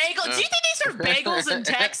 on a bagel. Do you think they serve bagels in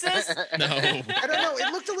Texas? No, I don't know.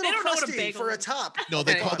 It looked a little don't know what a crusty bagel for a is. top. no,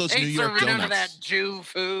 they call those Ain't New York serving none of donuts. that Jew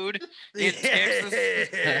food in Texas.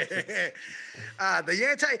 The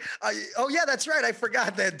anti. Oh yeah, that's right. I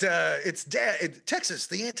forgot that it's Texas,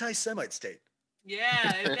 the anti-Semite state.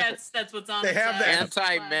 Yeah, that's what's on. They the have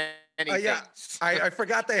side. that. Anti many Yeah, things. I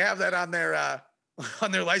forgot they have that on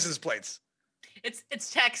their license plates.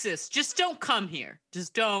 It's Texas. Just don't come here.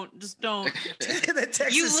 Just don't. The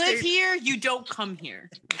Texas You live state, here. You don't come here.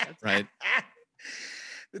 Right.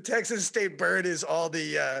 The Texas state bird is all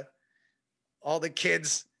the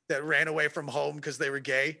kids that ran away from home because they were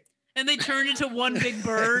gay. And they turn into one big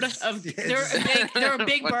bird. Of Yes. they're a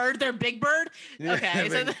big bird. They're Big Bird. Yeah, Okay,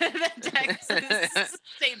 so big- the Texas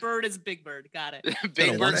state bird is Big Bird. Got it. Got a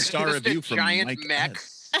Bird, 1-star just a review from giant Mike mech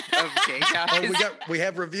S. of gay guys. Oh, we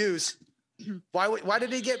have reviews. Why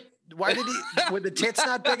did he get? Why did he? Were the tits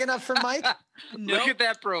not big enough for Mike? Look Nope. at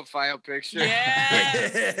that profile picture.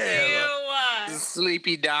 Yes. Ew.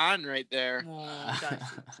 Sleepy Don right there. Oh, gosh.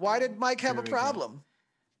 Why did Mike have a Here we go. problem?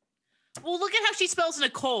 Well, look at how she spells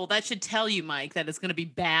Nicole. That should tell you, Mike, that it's going to be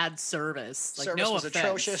bad service. Like Service no was offense.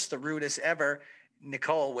 atrocious, the rudest ever.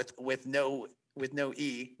 Nicole with no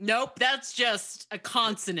e. Nope, that's just a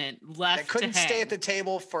consonant left That couldn't to hang. stay at the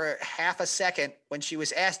table for half a second when she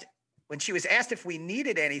was asked if we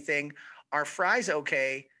needed anything. Are fries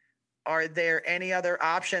okay? Are there any other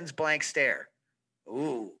options? Blank stare.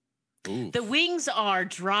 Ooh. Ooh. The wings are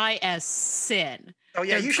dry as sin. Oh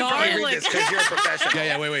yeah, They're you should probably read garlic. this because you're a professional.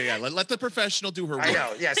 Yeah, wait. Yeah, let the professional do her work. I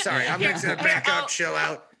know. Yeah, sorry. I'm Here, mixing it here, back up. I'll- Chill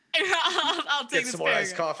out. I'll take Get this some more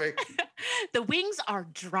iced paragraph. coffee. The wings are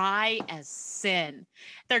dry as sin.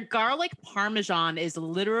 Their garlic parmesan is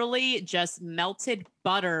literally just melted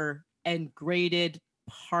butter and grated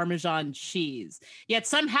Parmesan cheese. Yet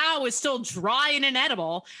somehow is still dry and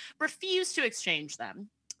inedible. Refused to exchange them.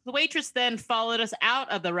 The waitress then followed us out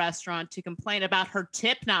of the restaurant to complain about her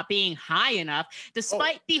tip not being high enough,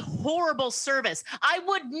 despite the horrible service. I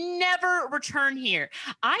would never return here.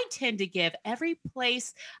 I tend to give every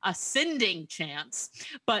place a sending chance,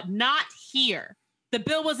 but not here. The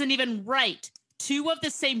bill wasn't even right. 2 of the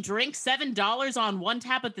same drink, $7 on one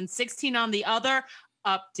tab, but then $16 on the other.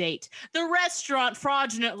 Update. The restaurant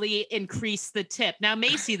fraudulently increased the tip. Now,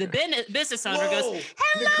 Macy, the business owner, goes, Whoa,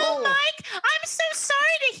 "Hello, Nicole. Mike. I'm so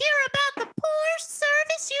sorry to hear about the poor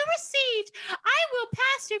service you received. I will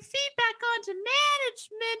pass your feedback on to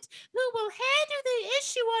management, who will handle the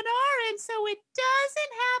issue on our end so it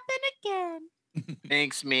doesn't happen again."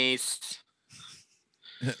 Thanks, Mace.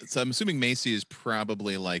 So I'm assuming Macy is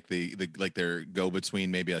probably like the like their go between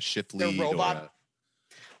maybe a shift The lead robot.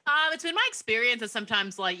 It's been my experience that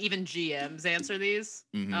sometimes, like, even GMs answer these.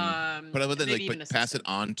 But other than maybe like even pass it assistant.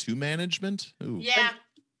 on to management. Ooh. Yeah.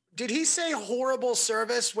 Did he say horrible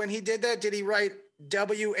service when he did that? Did he write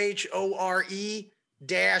WHORE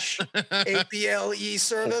dash APLE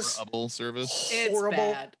service? Horrible service. It's Horrible.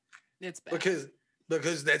 bad. It's bad.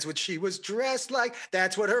 Because that's what she was dressed like.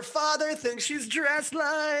 That's what her father thinks she's dressed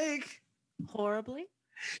like. Horribly.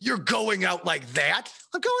 You're going out like that?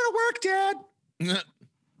 I'm going to work, Dad.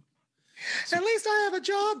 At least I have a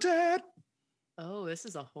job, Dad. Oh, this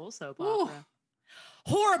is a whole soap Ooh. opera.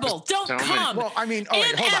 Horrible. Don't So many- come. Well, I mean, all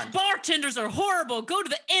right, hold MF on. bartenders are horrible. Go to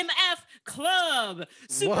the MF club.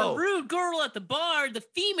 Super Whoa. rude girl at the bar. The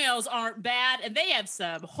females aren't bad, and they have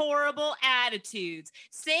some horrible attitudes.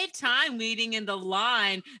 Save time waiting in the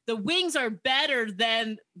line. The wings are better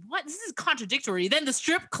than what? This is contradictory. Than the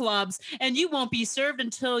strip clubs, and you won't be served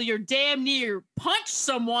until you're damn near punch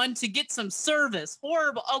someone to get some service.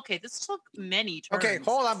 Horrible. Okay, this took many turns. Okay,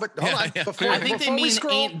 hold on, but hold Yeah, on. yeah. Before, I think they before we mean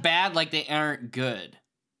scroll, ain't bad like they aren't good.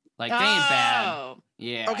 Like they ain't bad. Oh.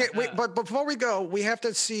 Yeah. okay, wait, but before we go, we have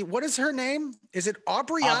to see what is her name? Is it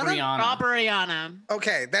Aubriana? Aubriana. Roberiana.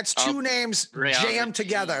 Okay, that's two names Aubriana. jammed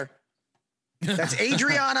together. That's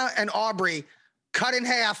Adriana and Aubrey cut in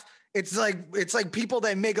half. It's like people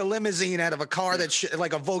that make a limousine out of a car that's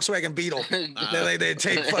like a Volkswagen Beetle. They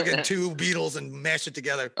take fucking 2 Beetles and mash it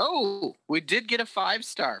together. Oh, we did get a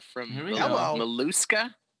 5-star from Here we go. Hello.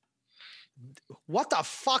 Maluska. What the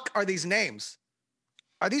fuck are these names?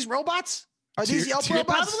 Are these robots? Are these Yelp They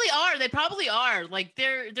robots? probably are. They probably are. Like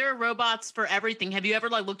they're robots for everything. Have you ever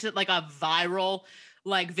like looked at like a viral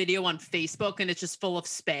like video on Facebook and it's just full of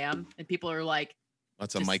spam and people are like,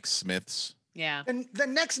 Lots of Just- Mike Smiths. yeah. And the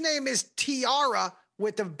next name is Tiara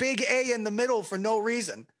with the big A in the middle for no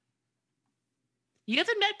reason. You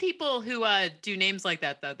haven't met people who do names like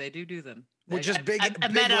that, though. They do them. With just big I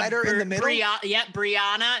met letter in the middle?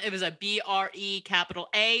 Brianna. It was a BRE capital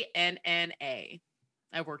ANNA.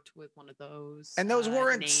 I worked with one of those. And those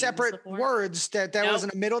weren't names separate before. words. That Nope.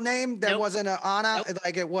 wasn't a middle name. That Nope. wasn't a Anna. Nope.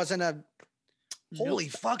 Like it wasn't a. Holy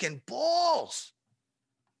fucking balls!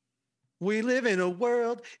 We live in a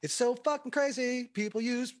world. It's so fucking crazy. People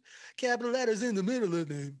use capital letters in the middle of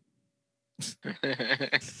the name.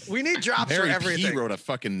 We need drops Mary for P everything. wrote a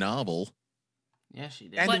fucking novel. Yeah, she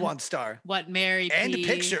did. And What- 1 star. What, Mary P? And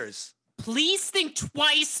pictures. Please think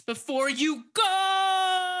twice before you go.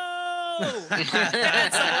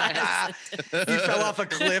 That's all I said. He fell off a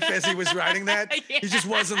cliff as he was writing that. He just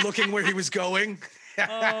wasn't looking where he was going.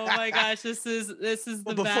 Oh my gosh, this is the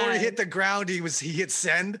Well, before he best. hit the ground, he hit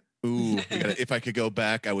send. Ooh, if I could go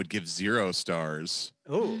back, I would give 0 stars.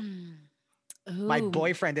 Ooh. My Ooh.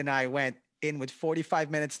 boyfriend and I went in with 45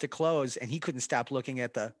 minutes to close, and he couldn't stop looking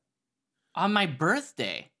at the. On my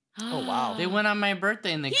birthday. Oh, wow. They went on my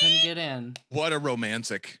birthday and they couldn't get in. What a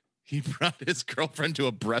romantic. He brought his girlfriend to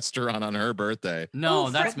a restaurant on her birthday. No, Oh,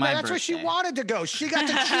 that's my That's birthday. where she wanted to go. She got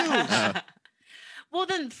to choose. Well,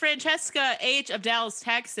 then Francesca H of Dallas,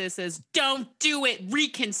 Texas says, "Don't do it.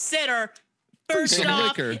 Reconsider." First some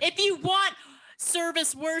off, liquor. if you want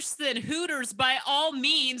service worse than Hooters, by all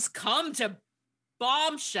means, come to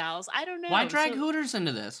Bombshells. I don't know. Why drag So- Hooters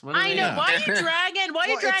into this? What are I they know. doing? Why are you dragging? Why are you Well,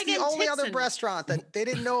 it's dragging? the only other Tixon? restaurant that they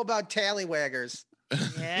didn't know about tallywaggers.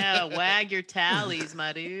 Yeah, wag your tallies,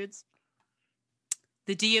 my dudes.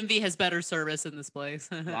 The DMV has better service in this place.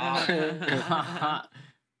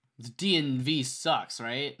 The DNV sucks,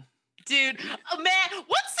 right? Dude, oh man,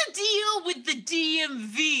 what's the deal with the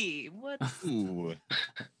DMV? What? Ooh,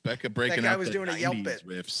 Becca breaking guy out was the doing a Yelp 90s bit.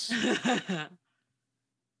 riffs.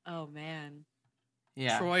 Oh man,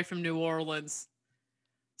 Yeah. Troy from New Orleans.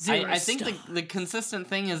 I think star. the consistent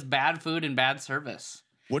thing is bad food and bad service.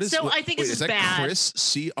 What is? So what- I think wait, this is is that bad. Chris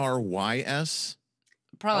Crys?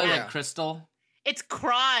 Probably Oh, like yeah. Crystal. It's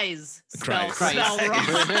Cries. Christ. Spelled wrong.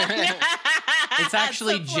 It's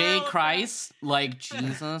actually the J. plural. Christ, like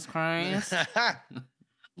Jesus Christ.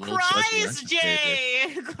 Little Cries, Chucky, that's his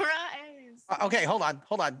favorite. Jay. Cries. Okay, hold on.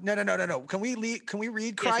 No. Can we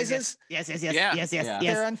read Crises? Yes. Yeah. Yes. Yeah.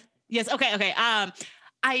 Karen? Yes. Okay.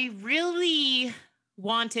 I really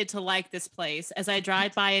wanted to like this place as I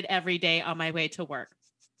drive by it every day on my way to work.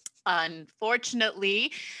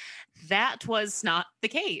 Unfortunately, that was not the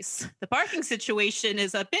case. The parking situation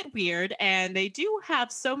is a bit weird, and they do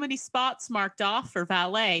have so many spots marked off for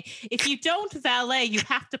valet. If you don't valet, you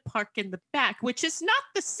have to park in the back, which is not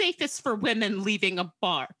the safest for women leaving a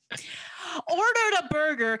bar. Ordered a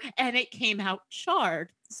burger, and it came out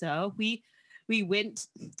charred. So we went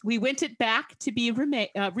it back to be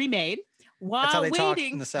remade. While That's how they talk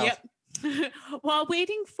waiting, in the South. Yep. While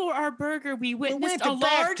waiting for our burger, we witnessed went a it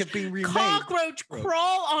back large to be remade. cockroach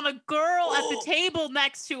crawl on a girl at the table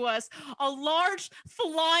next to us. A large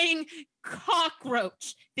flying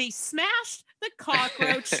cockroach. They smashed the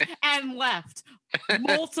cockroach and left.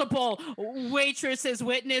 Multiple waitresses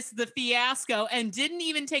witnessed the fiasco and didn't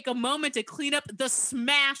even take a moment to clean up the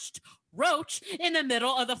smashed roach in the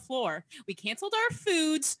middle of the floor. We canceled our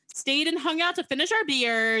foods, stayed and hung out to finish our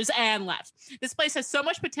beers, and left. This place has so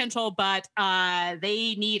much potential, but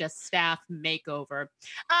they need a staff makeover.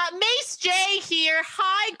 Mace J here.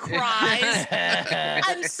 Hi, Cries.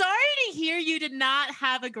 I'm sorry to hear you did not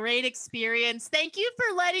have a great experience. Thank you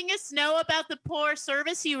for letting us know about the poor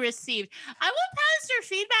service you received. I will pass your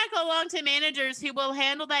feedback along to managers who will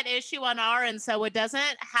handle that issue on our end so it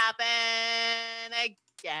doesn't happen again.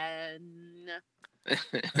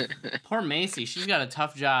 Poor Macy, she's got a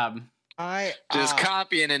tough job. Just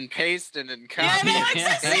copying and pasting and Yeah, copying. no,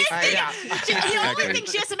 it's the same thing. Yeah. The only Exactly. thing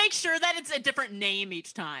she has to make sure that it's a different name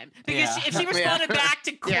each time. Because Yeah. if she responded back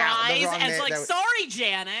to Yeah, the Cries wrong and it's name, like, that would- sorry,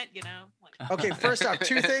 Janet, you know. Like, Okay, first off,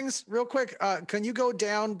 2 things real quick. Can you go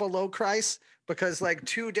down below Christ? Because like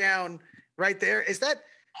 2 down right there. Is that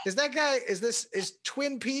guy, is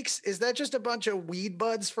Twin Peaks? Is that just a bunch of weed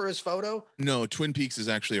buds for his photo? No, Twin Peaks is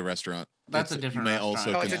actually a restaurant. That's a you different may restaurant.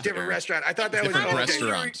 also Oh, it's a consider different restaurant. I thought that was Different okay.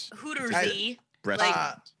 restaurant. Hootersy.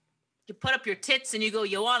 Restaurant. You put up your tits and you go,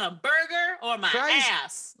 you want a burger or my Cries-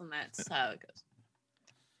 ass? And that's how it goes.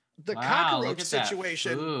 The Wow, cockroach look at that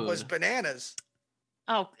situation food. was bananas.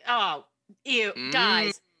 Oh, ew,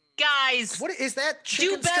 guys. What is that?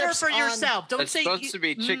 Chicken Do better strips for on- yourself. Don't That's say supposed to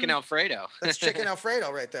be chicken Alfredo. That's chicken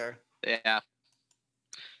Alfredo right there. Yeah.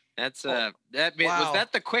 That's that Wow. was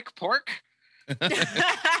that the quick pork?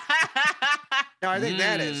 No, I think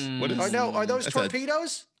that is. Mm. What is- Oh no, are those That's a-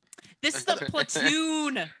 torpedoes? This is the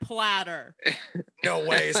platoon platter. No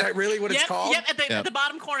way. Is that really what it's called? Yep, at the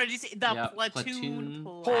bottom corner. Do you see the platoon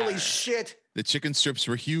platter? Holy shit. The chicken strips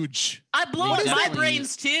were huge. I blow up my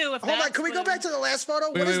brains too. Hold on, can we go back to the last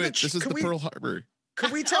photo? Wait. This is the Pearl Harbor.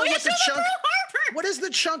 Could we tell what the chunk? What is the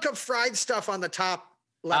chunk of fried stuff on the top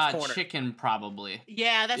left corner? Chicken, probably.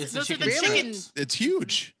 Yeah, those are the chicken. It's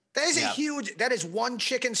huge. That is a huge. That is one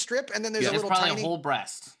chicken strip, and then there's a little probably tiny a whole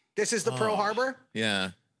breast. This is the Pearl Harbor. Yeah.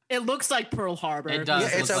 It looks like Pearl Harbor. It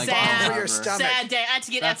does. Yeah, it's look a like bomb Pearl for your Harbor. stomach. Sad day. I had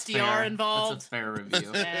to get That's FDR fair. involved. That's a fair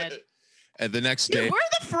review. And the next Dude, day, where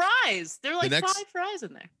are the fries? There are like next- 5 fries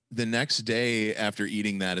in there. the next day after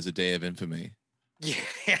eating that is a day of infamy. Yeah,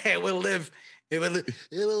 it will live. It will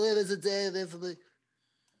live as a day of infamy.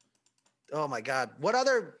 Oh my God! What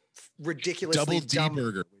other ridiculously Double D dumb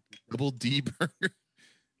burger. Double D burger.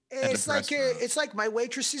 It's the like restaurant. it's like my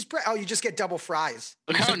waitress's bread. Oh, you just get double fries.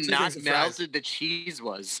 Look how Two not things of fries. melted the cheese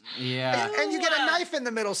was. Yeah. And you get a Ooh. knife in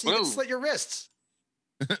the middle, so you can Whoa. slit your wrists.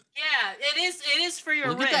 Yeah, it is for your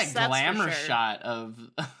Look wrist. at that that's glamour for sure. shot of.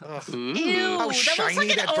 Ugh. Ooh. Ew, How that looks shiny like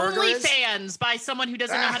an that burger is. OnlyFans by someone who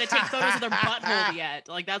doesn't know how to take photos of their butthole yet.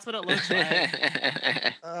 Like that's what it looks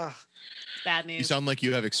like. Ugh. Bad You news. sound like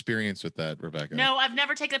you have experience with that, Rebecca. No, I've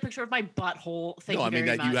never taken a picture of my butthole. Thank No, you I mean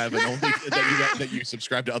very that much. you have an that you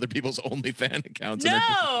subscribe to other people's OnlyFans accounts. No,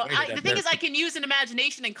 and then just the thing is, I can use an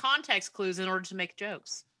imagination and context clues in order to make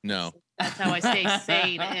jokes. no That's how I stay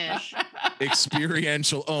sane-ish.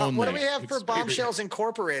 experiential only. What do we have for Experience. Bombshells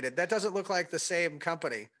Incorporated? That doesn't look like the same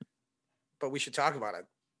company, but we should talk about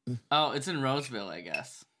it. Oh, it's in Roseville, I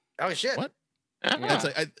guess. Oh shit! What? Yeah. That's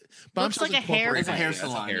like Bombshells like a hair Incorporated. It's a hair That's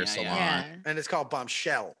salon, hair yeah, salon. Yeah, And it's called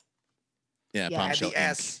Bombshell. Yeah, Yeah. Add Bombshell. the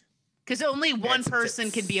S. because only one That's person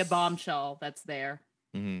it. can be a bombshell that's there.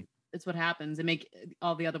 hmm It's what happens. They make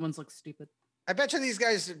all the other ones look stupid. I bet you these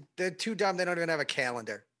guys, they're too dumb. They don't even have a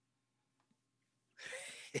calendar.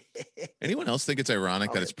 Anyone else think it's ironic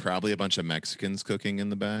Oh, that it's probably a bunch of Mexicans cooking in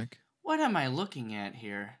the back? What am I looking at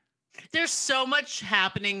here? There's so much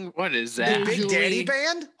happening. What is The that? Big Usually- Daddy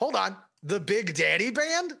Band? Hold on. The Big Daddy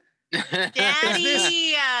Band? Daddy,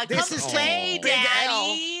 this come is play, Big Al.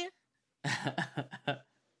 Daddy.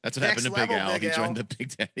 That's what Next happened to Big level, Al. Big He Al. joined the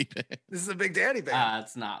Big Daddy Band. This is the Big Daddy Band.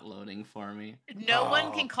 It's not loading for me. No one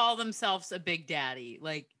Oh. can call themselves a big daddy.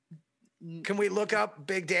 Like Can we look up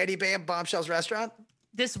Big Daddy Band Bombshells Restaurant?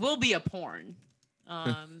 this will be a porn.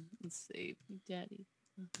 Let's see, Big Daddy.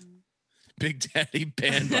 Big Daddy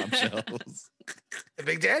Band Bombshells. The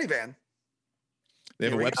Big Daddy Band. They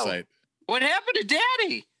have a Here we go. website. What happened to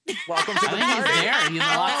Daddy? Welcome to I the think he's party. there. He's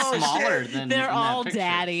a lot Oh, smaller shit. than. They're in that all picture.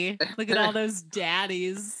 daddy. Look at all those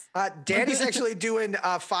daddies. Daddy's actually doing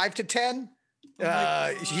 5 to 10.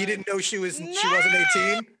 my He God. didn't know she wasn't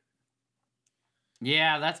 18.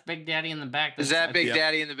 Yeah, that's Big Daddy in the back. Is That's- that Big Yep.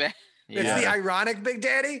 Daddy in the back? It's Yeah. the ironic Big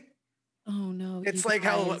Daddy. Oh no! It's you like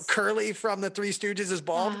how guys. Curly from the Three Stooges is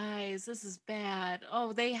bald. Guys, this is bad.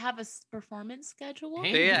 Oh, they have a performance schedule.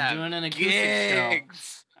 Hey, Yeah, you're doing an acoustic show.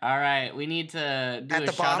 Gigs. All right, we need to do At a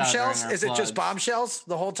the shout out Bombshells? during our Is it just plugs. Bombshells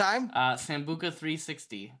the whole time? Sambuca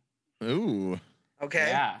 360. Ooh. Okay.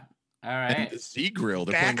 Yeah. All And right. the Sea Grill.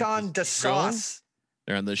 They're Back playing on at the Sea Grill. sauce.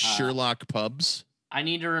 They're on the Sherlock pubs. I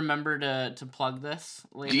need to remember to plug this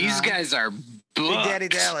later. These on. guys are Big booked. Daddy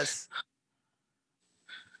Dallas.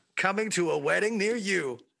 Coming to a wedding near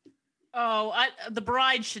you. Oh, the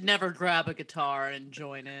bride should never grab a guitar and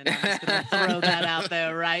join in. I'm just gonna throw that out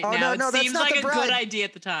there right Oh, now. no, It that's seems not like the a bride. good idea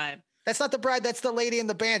at the time. That's not the bride. That's the lady in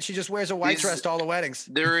the band. She just wears a white These- dress to all the weddings.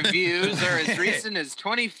 The reviews are as recent as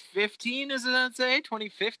 2015, does that say?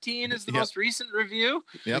 2015 is the Yep. most recent review.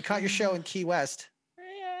 We Yep. caught your show in Key West.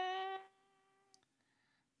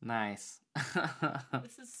 Nice.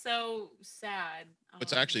 This is so sad.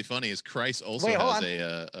 What's actually funny is Christ also Wait, hold has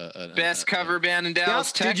on. a Best cover band in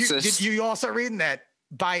Dallas, Yep. Texas. Did you also reading that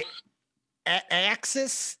by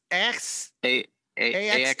Axis X?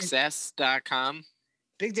 AXS.com.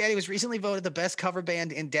 Big Daddy was recently voted the best cover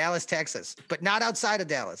band in Dallas, Texas, but not outside of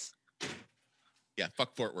Dallas. Yeah,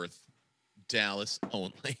 fuck Fort Worth. Dallas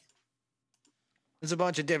only. There's a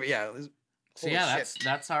bunch of different. Yeah. So Holy yeah, shit.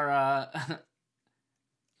 that's our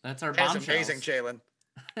that's our That's bombshells. amazing, Jalen.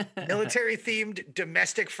 Military themed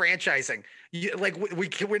domestic franchising.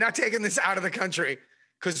 We're not taking this out of the country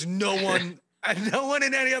because no one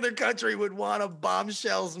in any other country would want a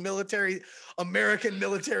Bombshells American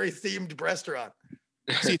military themed restaurant.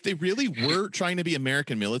 See, if they really were trying to be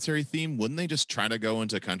American military themed, wouldn't they just try to go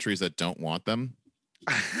into countries that don't want them?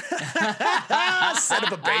 Set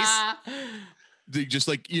up a base. They just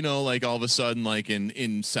like like all of a sudden, like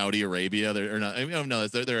in Saudi Arabia, they're not. I mean, no,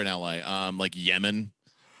 they're an ally. Like Yemen,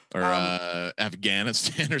 or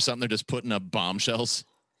Afghanistan or something. They're just putting up bombshells.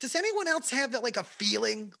 Does anyone else have that, like a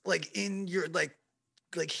feeling like in your, like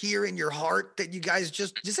here in your heart that you guys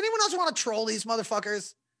just, does anyone else want to troll these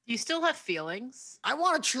motherfuckers? You still have feelings? I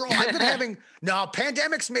want to troll. I've been having, no,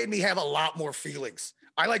 pandemics made me have a lot more feelings.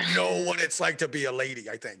 I like know what it's like to be a lady,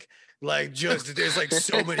 I think. Like just, there's like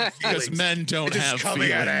so many feelings. Because men don't have coming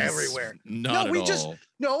feelings. out of everywhere. Not no, we at just, all.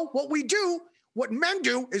 no, what men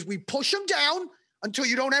do is we push them down until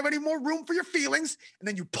you don't have any more room for your feelings. And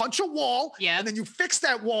then you punch a wall. Yeah. And then you fix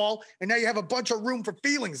that wall. And now you have a bunch of room for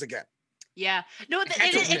feelings again. Yeah. No, That's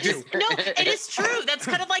what we do. it is true. That's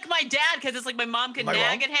kind of like my dad, because it's like my mom can Am I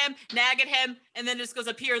nag wrong? at him, and then just goes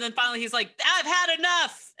up here, and then finally he's like, I've had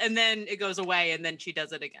enough. And then it goes away, and then she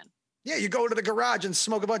does it again. Yeah, you go to the garage and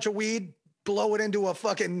smoke a bunch of weed, blow it into a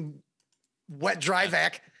fucking wet dry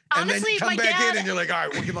vac, and Honestly, then you come my back dad- in and you're like, all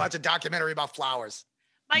right, we can watch a documentary about flowers.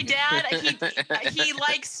 My dad, he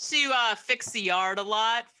likes to fix the yard a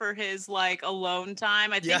lot for his like alone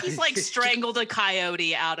time. I think Yeah. he's like strangled a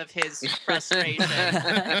coyote out of his frustration.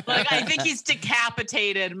 Like I think he's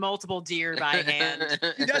decapitated multiple deer by hand.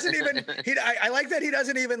 He doesn't even, I like that he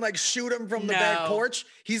doesn't even like shoot him from the back No. porch.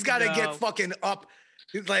 He's got to No. get fucking up,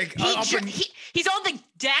 like He up ju- and he's on the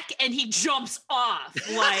deck and he jumps off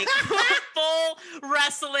like full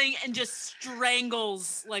wrestling and just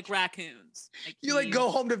strangles like raccoons. you like go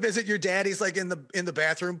home to visit your dad. He's like in the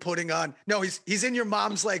bathroom putting on, no, he's in your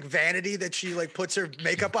mom's like vanity that she like puts her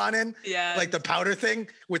makeup on in. Yeah. Like the powder thing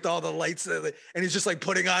with all the lights. And he's just like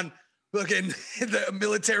putting on fucking the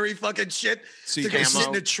military fucking shit See, to go sit in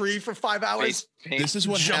Camo. a tree for 5 hours. Face paint. this is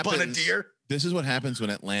what jump happens. on a deer. This is what happens when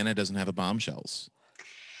Atlanta doesn't have a bombshells.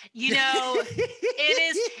 You know,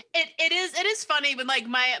 it is funny when like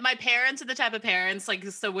my parents are the type of parents like,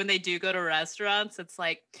 so when they do go to restaurants, it's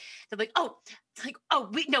like they're like, oh, it's like, oh,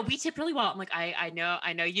 we tip really well. I'm like, I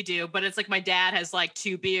know you do, but it's like my dad has like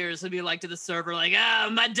 2 beers and be like to the server like,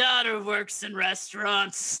 my daughter works in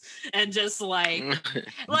restaurants, and just like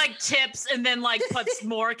tips and then like puts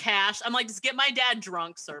more cash. I'm like, just get my dad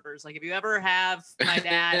drunk, servers. Like if you ever have my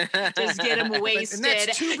dad, just get him wasted.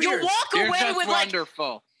 that's 2 You'll beers. walk You're away just with like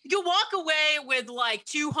wonderful. you walk away with like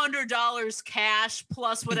 $200 cash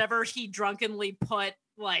plus whatever he drunkenly put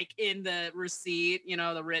like in the receipt, you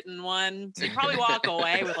know, the written one. So you probably walk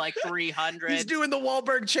away with like 300. He's doing the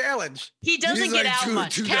Wahlberg challenge. He doesn't He's get like out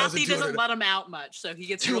much. Kathy 2,200. doesn't let him out much, so he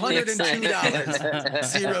gets really excited. $202.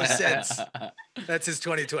 0 cents. That's his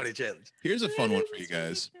 2020 challenge. Here's a fun one for you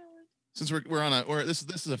guys. Since we're on this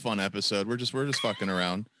is a fun episode. We're just fucking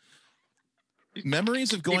around.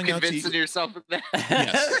 Memories of going you out to convincing eat. yourself of that?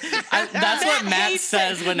 Yes. That's Matt what Matt hates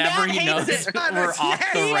says it. whenever Matt he knows hates it. we're off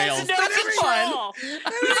the He rails. has no But it's fun. control.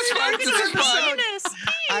 It's fun. He's It's fun. penis.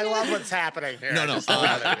 I love what's happening here. No. So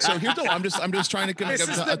here's the. I'm just trying to connect This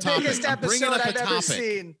is the a topic. biggest I'm bringing episode up a I've ever topic.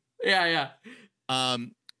 seen. Yeah.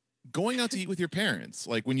 Going out to eat with your parents,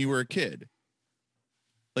 like when you were a kid.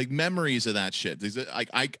 Like memories of that shit.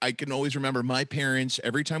 I can always remember my parents.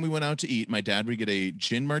 Every time we went out to eat, my dad would get a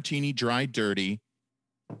gin martini, dry dirty,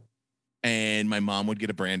 and my mom would get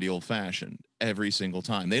a brandy old fashioned every single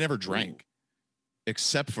time. They never drank,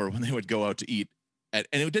 except for when they would go out to eat. And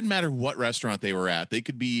it didn't matter what restaurant they were at. They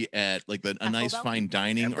could be at like a nice Bell? fine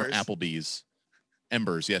dining Embers. or Applebee's.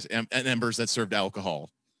 Embers, yes, and Embers that served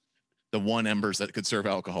alcohol. The one Embers that could serve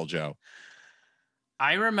alcohol, Joe.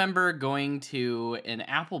 I remember going to an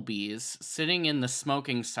Applebee's, sitting in the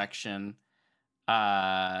smoking section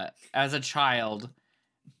as a child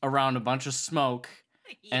around a bunch of smoke.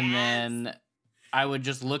 And Yes. then I would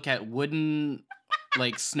just look at wooden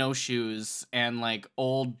like snowshoes and like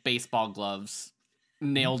old baseball gloves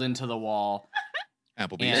nailed into the wall.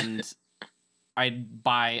 Applebee's. And I'd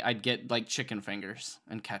get like chicken fingers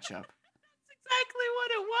and ketchup. Exactly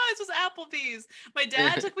what it was Applebee's. My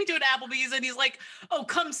dad took me to an Applebee's and he's like, oh,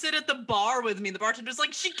 come sit at the bar with me. And the bartender's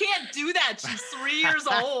like, she can't do that. She's 3 years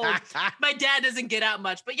old. My dad doesn't get out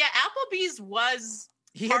much. But yeah, Applebee's was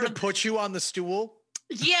He had part to of- put you on the stool.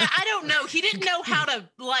 Yeah, I don't know. He didn't know how to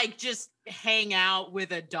like just hang out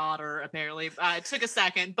with a daughter, apparently. It took a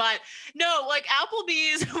second. But no, like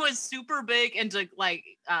Applebee's was super big into like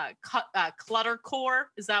cluttercore.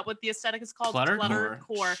 Is that what the aesthetic is called?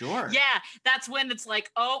 Cluttercore. Sure. Yeah, that's when it's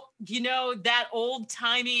like, oh, you know, that old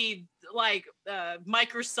timey like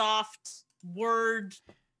Microsoft Word,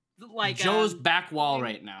 like Joe's back wall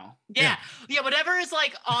right now. yeah, whatever is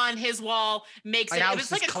like on his wall makes My it. It house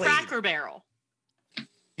was like is a clean. Cracker Barrel.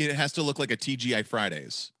 It has to look like a TGI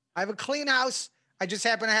Fridays. I have a clean house. I just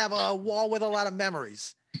happen to have a wall with a lot of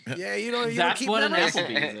memories. Yeah, you don't That's keep what memories. an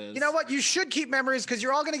Applebee's is. You know what? You should keep memories because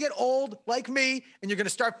you're all going to get old like me and you're going to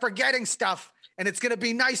start forgetting stuff. And it's going to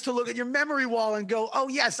be nice to look at your memory wall and go, oh,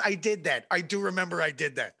 yes, I did that. I do remember I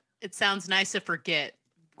did that. It sounds nice to forget.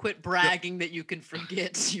 Quit bragging that you can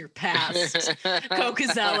forget your past.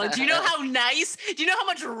 Cocozella, do you know how nice? Do you know how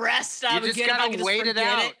much rest I You would just get if I gotta could just wait it forget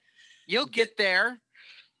out. it? You'll get there.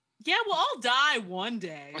 Yeah, well, I'll die one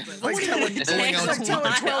day. But Like telling, it going takes out a like to telling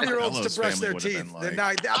while. 12-year-olds Bella's to brush family their would have teeth. been They're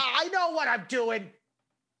like- not, I know what I'm doing,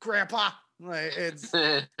 Grandpa. Like, it's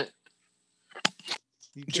you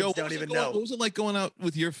kids Joe, what don't was it even going- know. What was it like going out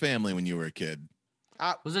with your family when you were a kid?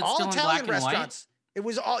 Was it all still in Italian black and white? restaurants? It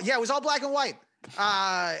was all it was all black and white.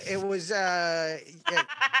 It was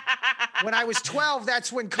when I was 12.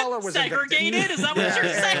 That's when color was invented. Segregated? Is that what you're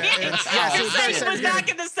Yeah, saying? yeah, yeah. You're It's saying very it was back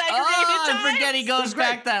in the segregated Oh, I times? forget he goes great.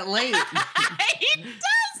 back that late. He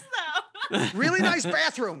does, though. Really nice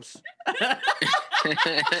bathrooms.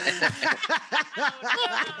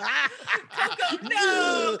 Coco,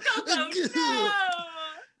 no! Coco, no!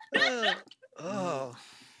 Oh.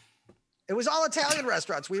 It was all Italian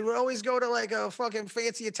restaurants. We would always go to like a fucking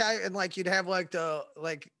fancy Italian, and like you'd have like the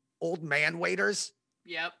old man waiters.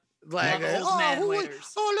 Yep. Like, Love old man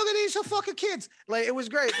waiters. oh, look at these fucking kids. Like it was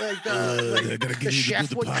great. Like the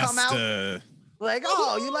chef would come out. Like,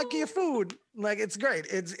 oh, you like your food? Like it's great.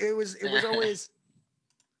 It was always.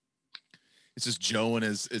 It's just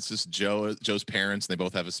Joe's parents. And they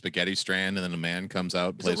both have a spaghetti strand, and then a man comes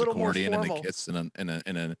out, It's a plays little more accordion, and they formal. kiss in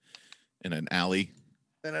an alley.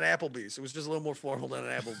 Than an Applebee's. It was just a little more formal than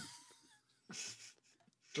an Apple.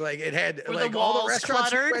 Like it had Were the like all the walls restaurants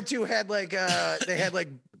cluttered? we went to had like they had like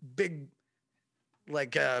big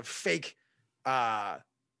like fake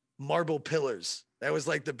marble pillars. That was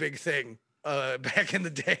like the big thing back in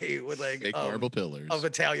the day with like Fake marble pillars. of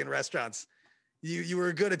Italian restaurants. You were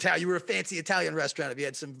a good Italian. You were a fancy Italian restaurant if you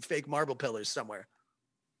had some fake marble pillars somewhere.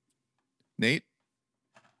 Nate?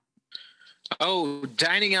 Oh,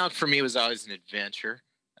 dining out for me was always an adventure.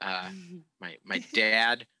 My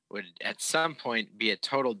dad would at some point be a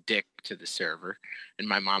total dick to the server, and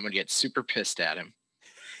my mom would get super pissed at him.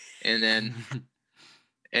 And then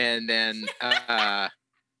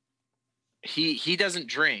he doesn't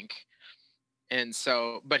drink, and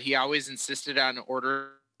so but he always insisted on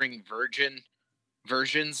ordering virgin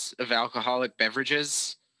versions of alcoholic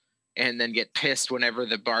beverages, and then get pissed whenever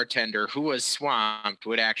the bartender, who was swamped,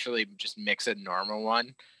 would actually just mix a normal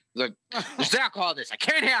one. Look, there's alcohol in this. I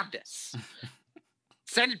can't have this.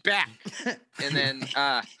 Send it back.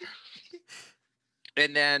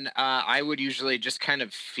 And then I would usually just kind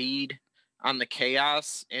of feed on the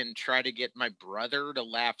chaos and try to get my brother to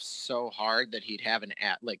laugh so hard that he'd have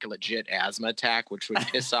a legit asthma attack, which would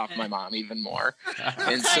piss off my mom even more.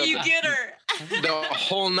 And That's so how you get her. the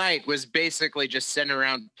whole night was basically just sitting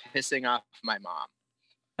around pissing off my mom.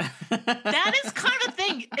 That is kind of a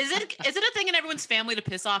thing. Is it a thing in everyone's family to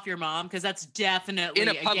piss off your mom? Because that's definitely In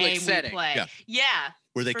a a public game setting. we play. Yeah. Yeah.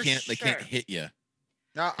 Where they For can't sure. hit you.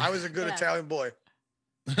 No, I was a good Yeah. Italian boy.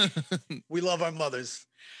 We love our mothers.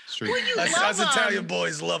 Well, you Us love Italian 'em.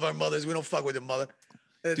 boys love our mothers. We don't fuck with your mother.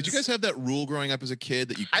 Did you guys have that rule growing up as a kid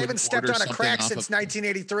that you couldn't I haven't stepped order on a something crack off since of,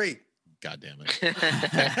 1983. God damn it. You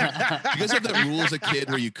guys have that rule as a kid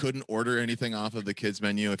where you couldn't order anything off of the kids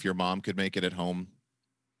menu if your mom could make it at home?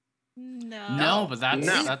 No. No, but that's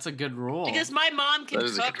No. that's a good rule. Because my mom can That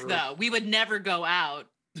is a good cook, rule. though. We would never go out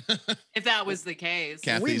if that was the case.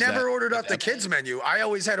 Kathy's We never that- ordered off the that- kids menu. I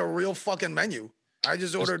always had a real fucking menu. I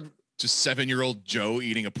just ordered. Just 7-year-old Joe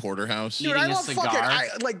eating a porterhouse. Dude, Eating I a love fucking. cigar.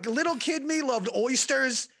 Like little kid me loved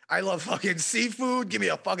oysters. I love fucking seafood. Give me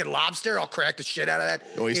a fucking lobster. I'll crack the shit out of that.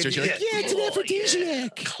 Oysters, you're like, yeah, it's an Oh,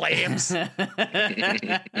 aphrodisiac. yeah. Clams. He's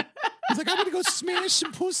like, I'm gonna go smash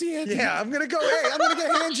some pussy. Anthony." Yeah, I'm gonna go. Hey, I'm gonna get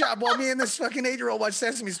a hand job while me and this fucking 8-year-old watch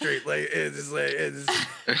Sesame Street. It's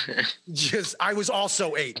just. I was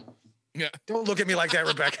also 8. Yeah. Don't look at me like that,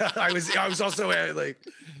 Rebecca. I was also like.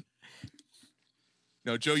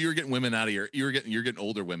 No, Joe, you were getting women out of you're getting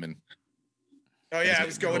older women. Oh yeah, I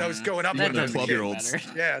was going up. That one of the doesn't get 12-year-olds.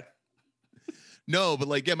 better. Yeah. No, but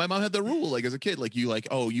like, yeah, my mom had the rule, like as a kid, like you like,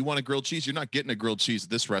 oh, you want a grilled cheese? You're not getting a grilled cheese at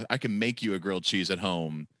this restaurant. I can make you a grilled cheese at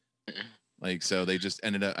home. Like, so I just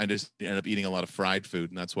ended up eating a lot of fried food,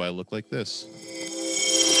 and that's why I look like this.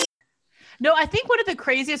 No, I think one of the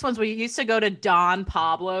craziest ones, we used to go to Don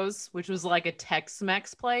Pablo's, which was like a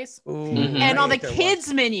Tex-Mex place. Mhm. And I on the ate that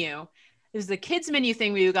kids menu, there's the kids menu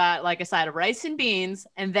thing where you got like a side of rice and beans,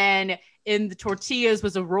 and then in the tortillas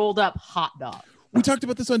was a rolled up hot dog. We talked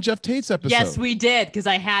about this on Jeff Tate's episode. Yes, we did, because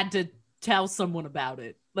I had to tell someone about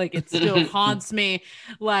it. Like it still haunts me.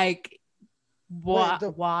 Like, Wait,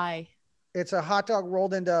 why? It's a hot dog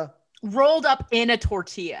rolled up in a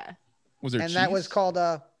tortilla. Was there and cheese? that was called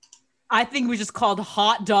I think it was just called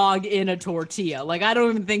hot dog in a tortilla. Like, I don't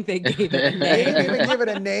even think they gave it a they name. didn't even give it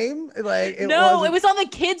a name. Like it It was on the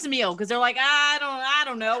kids meal because they're like, I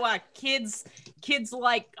don't know. Kids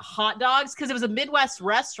like hot dogs because it was a Midwest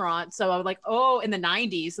restaurant. So I was like, oh, in the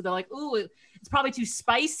 90s. So they're like, ooh, it's probably too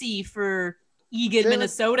spicy for Eagan,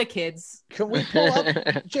 Minnesota kids. Can we pull up,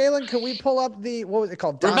 Jalen? Can we pull up what was it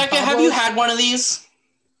called? Don Rebecca, Pablo's? have you had one of these?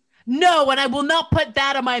 No, and I will not put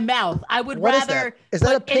that in my mouth. I would What is rather that? Is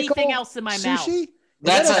that a put anything pickle else in my sushi? mouth.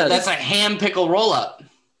 That's a ham pickle roll up.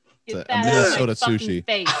 It's Get a that out of my Minnesota fucking sushi.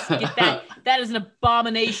 face. Get that. That is an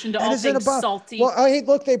abomination to That all is an things salty. Well, hey,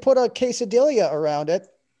 look, they put a quesadilla around it.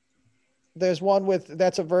 There's one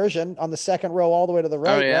that's a version on the second row all the way to the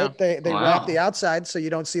right. yeah. Right? They Wow. wrap the outside so you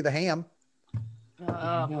don't see the ham.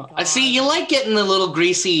 Oh, I see you like getting the little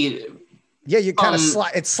greasy. Yeah, you kind of Um,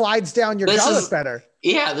 it slides down your this gullet is- better.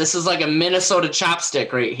 Yeah, this is like a Minnesota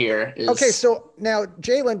chopstick right here. Okay, so now,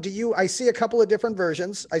 Jalen, I see a couple of different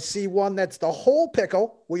versions. I see one that's the whole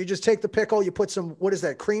pickle, where you just take the pickle, you put some, what is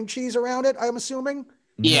that, cream cheese around it, I'm assuming,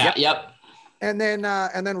 yeah, yep, and then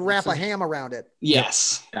wrap a ham around it.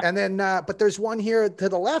 yes. And then, but there's one here to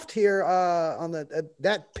the left here on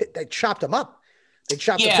they chopped them up. They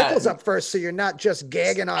chopped the Yeah. pickles up first, so you're not just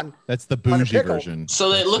gagging on. That's the On a bougie pickle. version.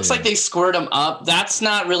 So it looks like Yeah. they squirt them up. That's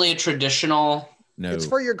not really a traditional. No. It's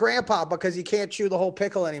for your grandpa because you can't chew the whole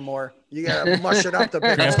pickle anymore. You gotta mush it up the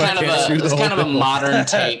pickle. It's Grandpa kind of can't chew a the it's whole kind of a pickle. modern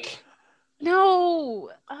take. no.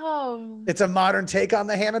 Oh. It's a modern take on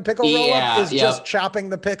the ham and pickle roll Yeah, up. Is yep. just chopping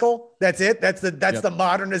the pickle. That's it. That's the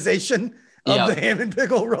modernization of Yep. the ham and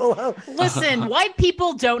pickle roll up. Listen, white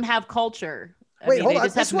people don't have culture. I Wait, mean, hold they on.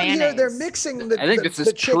 just This have one here, mayonnaise. they're mixing the I think the, this is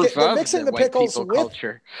the chicken. proof They're of mixing the the white pickles people with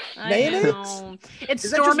culture. I mayonnaise? know. It's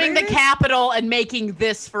Is that just storming the mayonnaise? Capitol and making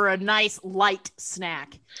this for a nice light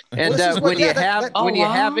snack. And this is what- when yeah, you that- have that- when Oh, you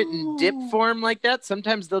have it in dip wow. form like that,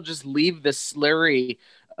 sometimes they'll just leave the slurry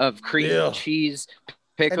of cream, Ew. cheese,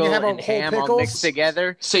 pickle, have a and whole ham all pickles? mixed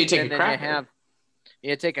together. So you take And a then cracker.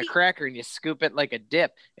 you take a cracker and you scoop it like a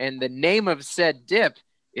dip. And the name of said dip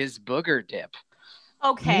is booger dip.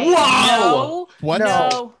 Okay. Wow. What?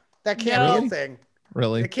 No. That can't be No. a thing.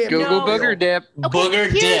 Really? It can't be Google No. booger dip. Okay, Booger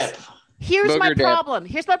here's- dip. Here's my Booger dip. problem.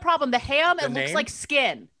 Here's my problem. The ham, The it looks name? like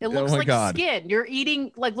skin. It Oh looks my like God. skin. You're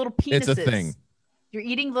eating like little penises. It's a thing. You're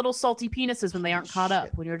eating little salty penises when they aren't caught up,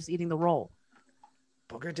 Shit. when you're just eating the roll.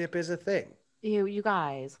 Booger dip is a thing. Ew, you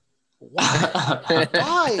guys.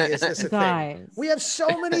 Why is this a thing? Guys. We have so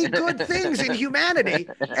many good things in humanity,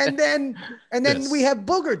 and then Yes. we have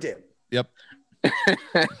booger dip. Yep.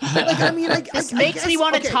 Like, I mean, This I makes me guess-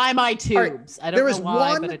 want to okay, tie my right. tubes. I don't There know is why,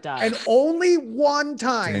 one but it does. and only one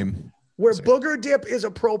time Same. where Same. booger dip is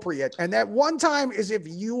appropriate. And that one time is if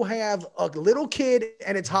you have a little kid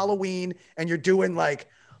and it's Halloween and you're doing like,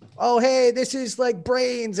 oh, hey, this is like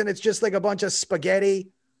brains and it's just like a bunch of spaghetti.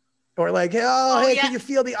 Or like, Oh, hey, yeah. can you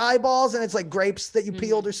feel the eyeballs? And it's like grapes that you Mhm.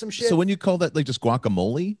 peeled or some shit. So when you call that like just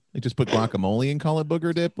guacamole, like just put guacamole and call it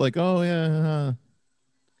booger dip, like, oh yeah.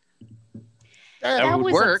 That would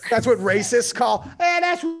was work. That's what racists call. Hey,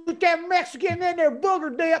 that's what that Mexican in there,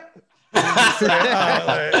 booger dip.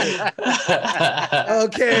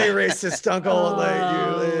 Okay, racist uncle. Oh,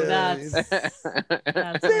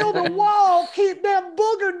 that's Build a wall, keep them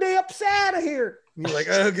booger dips out of here. And you're like,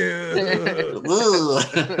 okay. Ooh.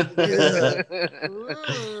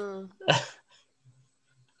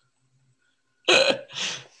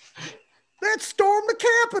 Let's storm the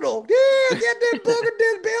Capitol. Yeah, get that booger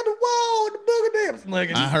dips, build a wall and the booger dips. I'm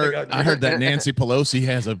like, I heard that Nancy Pelosi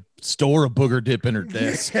has a store of booger dip in her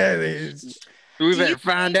desk. Yeah, it is. We Do better you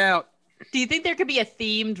find think- out. Do you think there could be a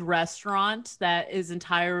themed restaurant that is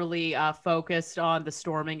entirely focused on the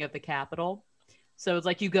storming of the Capitol? So it's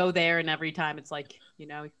like you go there, and every time it's like, you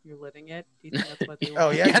know, you're living it. Do you think that's what they want? Oh,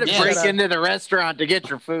 yeah. You gotta Yeah. break into the restaurant to get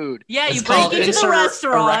your food. Yeah, you It's break called into the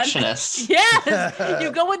restaurant. Insurrectionist. Yes,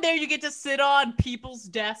 you go in there, you get to sit on people's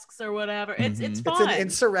desks or whatever. It's Mhm. it's It's fun. an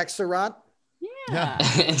insurrectorant. yeah.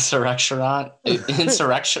 Insurrectionist.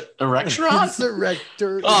 Insurrection.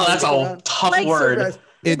 Insurrector. Oh, that's a tough Like word.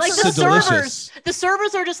 It's Like so the servers, delicious. the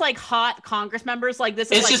servers are just like hot Congress members. Like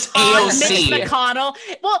this is It's like just hot AOC. Mitch McConnell.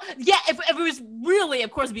 Well, yeah, if it was really,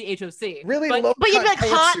 of course, it'd be HOC. Really but low you'd be like cut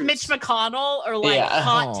hot pantsuits. Mitch McConnell or like Yeah.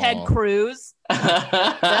 hot Ted Aw. Cruz.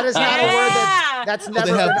 That is not a word Yeah. that's they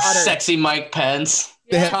never have been uttered. Sexy Mike Pence.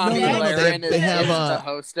 They have- Tommy no, no, no, Lahren they have, is the uh,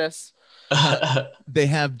 hostess. They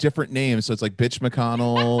have different names, so it's like Bitch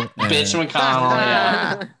McConnell. And, Bitch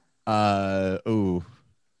McConnell, yeah. Ooh.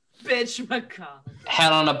 Bitch McConnell.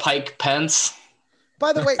 Head on a pike Pence.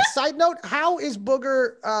 By the way, side note, how is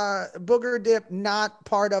booger dip not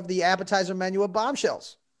part of the appetizer menu of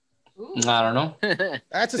Bombshells? I don't know.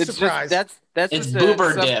 That's a It's just- surprise. that's It's just a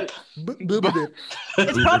boober sub- dip. Booger dip.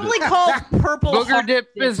 It's probably called purple. Booger heart dip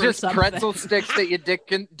is or just something. pretzel sticks that you dip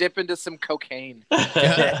into some cocaine. Do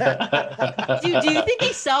you think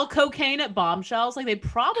they sell cocaine at Bombshells? Like they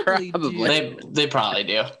probably Probably. do. They probably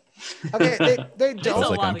do. Okay, they It's don't. a Sounds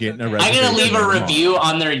like lot I'm of getting cocaine. arrested. I'm gonna leave a tomorrow. review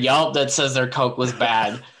on their Yelp that says their Coke was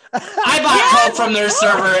bad. I bought Coke from their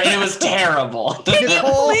server and it was terrible.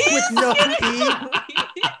 Nicole with no E.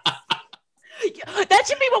 That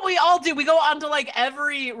should be what we all do. We go on to like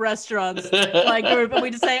every restaurant, like group, and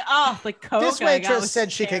we just say, "Oh, the Coke." This I got waitress was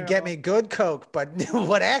said she could get terrible." me good Coke, but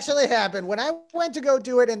what actually happened when I went to go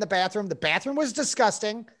do it in the bathroom was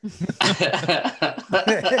disgusting. You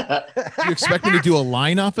expect me to do a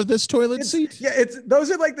line off of this toilet seat? Yeah,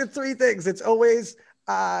 those are like the three things. It's always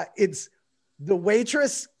it's the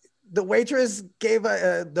waitress. The waitress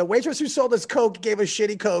who sold us Coke gave us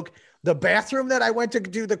shitty Coke. The bathroom that I went to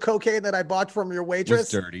do the cocaine that I bought from your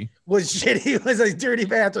waitress Was dirty. was shitty. It was a dirty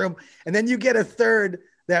bathroom. And then you get a third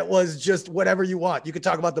that was just whatever you want. You could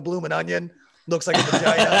talk about the bloomin' onion. Looks like a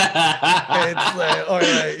vagina.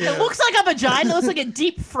 It looks like a vagina. It looks like a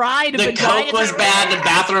deep fried The vagina. Coke was bad, the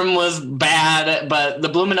bathroom was bad, but the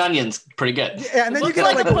bloomin' onion's pretty good. Yeah, and then you Looks get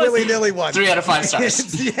like like a a pussy. willy-nilly one. 3 out of 5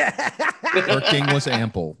 stars. Yeah. Parking was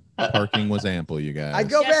ample. Parking was ample, you guys. I'd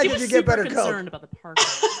go Yeah, back she if was you get super better concerned Coke. about the parking.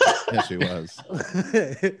 Yeah, she was.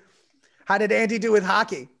 How did Andy do with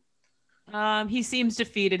hockey? He seems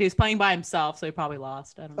defeated. He was playing by himself, so he probably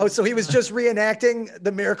lost. I don't know. Oh, so he was just reenacting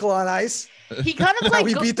the Miracle on Ice? He kind of How like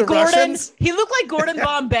he beat the Gordon. Russians? He looked like Gordon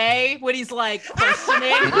Bombay when he's like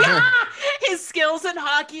questioning his skills in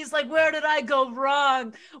hockey. He's like, "Where did I go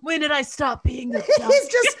wrong? When did I stop being the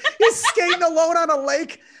best?" He's skating alone on a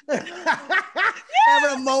lake,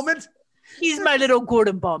 having a moment. He's my little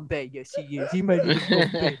Gordon Bombay. Yes, he is. He's my little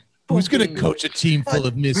Bombay. Who's going to coach a team full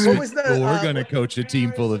of misfits? was the, We're going to coach a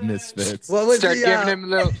team full of misfits. What was Start the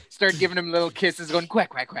giving him little kisses, going quack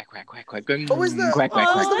quack quack quack quack quack. what was the quack quack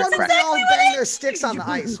what was quack the one quack where quack? they all bang their sticks on the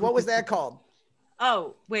ice? What was that called?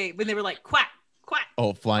 Oh wait, when they were like quack quack.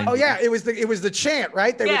 Oh, flying. Oh yeah, it was the chant,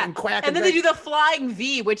 right? They Yeah, would quack and then they do the flying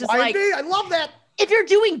V, which is like I love that. if you're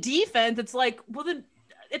doing defense, it's like, well then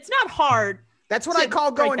it's not hard. That's what I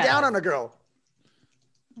call break going that down up. on a girl.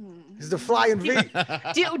 Is the flying V?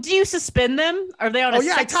 Do you suspend them? Are they on a Oh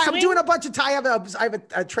yeah, sex I'm swing? doing a bunch of I have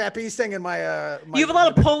a trapeze thing in my. You have a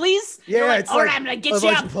lot of pulleys? Yeah, You're like, it's all right, like I'm gonna a get you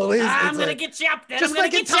bunch up. of pulleys. I'm It's gonna like- get you up. Then just I'm gonna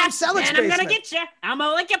like in get you Tom up. Selleck's Then I'm gonna basement. get you. I'm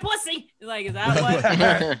gonna lick your pussy. Like, is that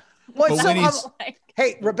what? Well, But so, when he's-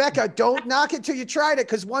 hey, Rebecca, don't knock it till you tried it,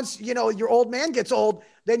 because once your old man gets old,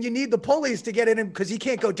 then you need the pulleys to get in him because he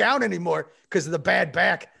can't go down anymore because of the bad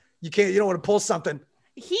back. You don't want to pull something.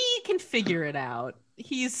 He can figure it out.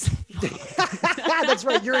 He's That's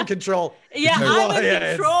right. You're in control. yeah, I'm in Yeah,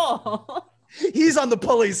 it's- control. He's on the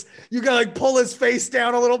pulleys. You gotta like pull his face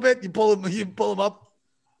down a little bit. You pull him up.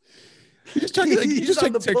 You just turning He's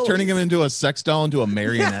on the turning him into a sex doll, into a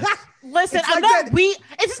marionette. Listen, It's I'm like not that-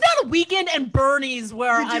 It's not a weekend and Bernie's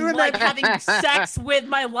where You're I'm doing like that- having sex with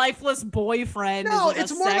my lifeless boyfriend. No, is with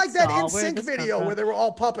it's a more sex like that doll. In Where Sync did this come video from? where they were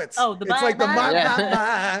all puppets. Oh, the it's like the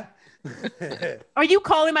bye-bye. Are you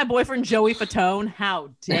calling my boyfriend Joey Fatone? How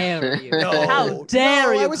dare you? No, How dare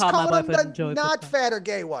no, you I was call my calling him boyfriend the Joey not Fatone? fat or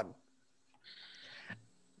gay one.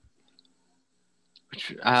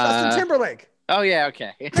 Justin Timberlake. Oh yeah,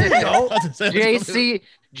 okay. There you go. JC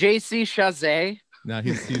Chazé. No,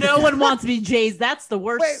 he's No one wants to be Jay's. That's the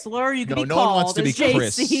worst Wait. slur you could No, be no one called. wants to be is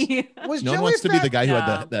Chris. JC. Was no one Joey wants to be fat? the guy who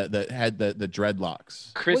No. had the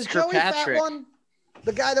dreadlocks. Chris Was Joey fat Kirkpatrick. one?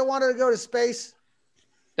 The guy that wanted to go to space?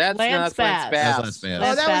 That's Lance not Bass. Lance That's Bass. Lance Bass. Oh,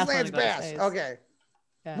 Lance that Bass was Lance wanted to go to Bass. space. Okay.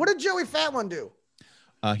 Yeah. What did Joey Fat one do?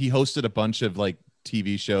 He hosted a bunch of like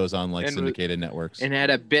TV shows on like And- syndicated networks. And had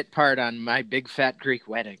a bit part on My Big Fat Greek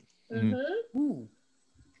Wedding. Ooh.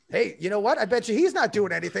 Hey, you know what? I bet you he's not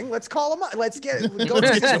doing anything. Let's call him up. Let's go to his Joey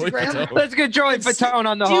Instagram. Fatone. Let's get Joey Let's- Fatone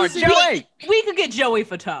on the Do you horn. see- Joey! We could get Joey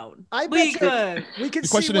Fatone. I bet We you- could. We can The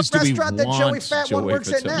see question what is, do we restaurant that Joey want Fat one Joey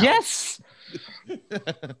works at Fatone? now. Yes!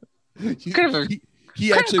 He, kind of a- he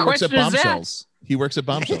kind of actually works at question is that? Bombshells. He works at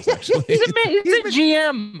Bombshells actually. He's a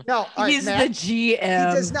GM. No, all right, He's Matt, the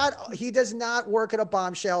GM. He does not work at a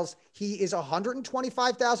Bombshells. He is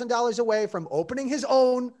 $125,000 away from opening his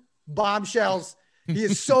own Bombshells. He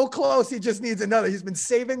is so close. He just needs another. He's been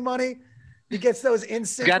saving money. He gets those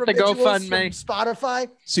instant Got the residuals GoFundMe. from Spotify.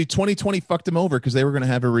 See, 2020 fucked him over because they were going to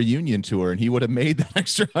have a reunion tour, and he would have made that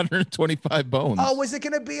extra 125 bones. Oh, was it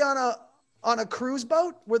going to be on a cruise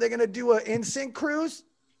boat? Were they going to do an NSYNC cruise?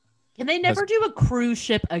 Can they never do a cruise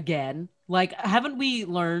ship again? Like, haven't we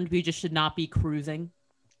learned we just should not be cruising?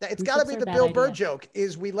 It's Cruise got to ships be are the a bad Bill Burr idea. joke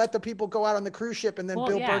is we let the people go out on the cruise ship and then Well,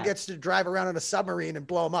 Bill Burr yeah. gets to drive around in a submarine and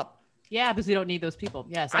blow them up. Yeah, because we don't need those people.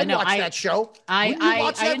 Yes, I I'd know. watch that show. Wouldn't you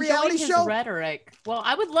watch that enjoy reality his show? rhetoric. Well,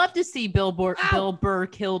 I would love to see Bill Burr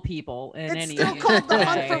kill people in It's any still called The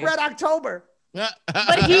Hunt for way. Red October.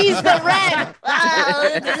 But he's the red.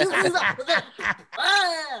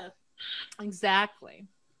 Exactly.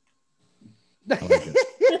 I like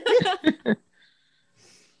it.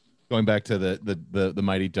 Going back to the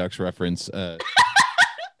Mighty Ducks reference.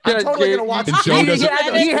 I'm totally gonna watch And it. Joe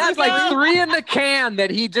doesn't- He had like 3 in the can that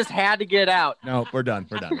he just had to get out. No, we're done.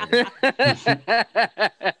 We're done.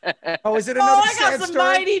 Oh, is it Oh, another I sad got some story?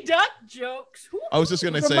 Mighty Duck jokes. Woo. I was just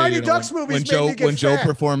gonna The say, Mighty you know, Ducks movies when made Joe me get Joe fat.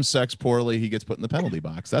 performs sex poorly, he gets put in the penalty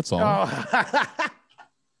box. That's all. Oh.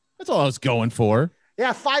 That's all I was going for.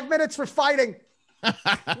 Yeah, 5 minutes for fighting.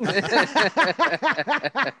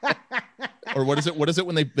 Or what is it? What is it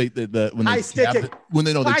when they when High they sticking. when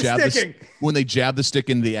they High jab sticking. when they jab the stick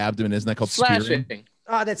into the abdomen? Isn't that called spearing? Slashing.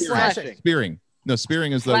 Oh, that's slashing. Spearing. No,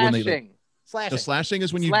 spearing is the when they. Slashing. Slashing. No, slashing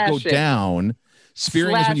is when you go Slashing. down.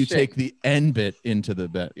 Spearing is when you Slashing. take the end bit into the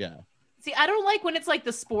bit. Yeah. See, I don't like when it's like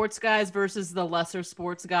the sports guys versus the lesser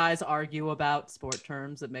sports guys argue about sport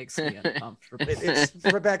terms. It makes me uncomfortable. It's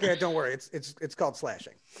Rebecca. Don't worry. It's called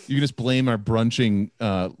slashing. You can just blame our brunching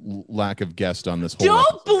lack of guest on this whole.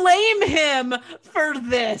 Don't episode. blame him for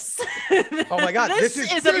this. Oh my God! This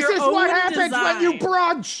is of your what own happens when you design.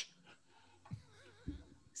 brunch.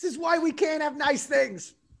 This is why we can't have nice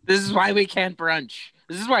things. This is why we can't brunch.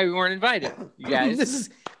 This is why we weren't invited, you guys. This is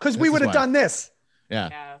because we This would is have why. done this. Yeah.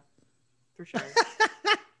 Yeah, for sure.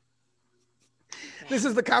 This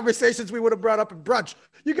is the conversations we would have brought up in brunch.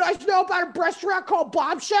 You guys know about a restaurant called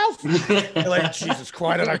Bombshells? You're like, Jesus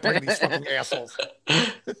Christ, did I bring these fucking assholes?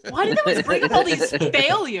 Why did they always bring up all these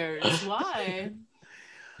failures? Why?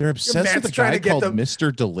 They're obsessed Matt's with a trying guy to get called the-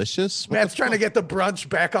 Mr. Delicious. What Matt's the trying to fuck? get the brunch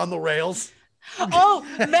back on the rails. Oh,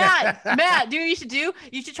 Matt, do you know what you should do?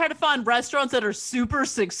 You should try to find restaurants that are super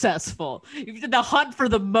successful. You did the hunt for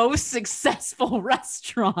the most successful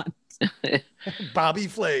restaurant. Bobby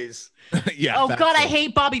Flay's. Yeah. Oh that's God, I it.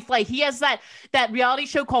 hate Bobby Flay. He has that reality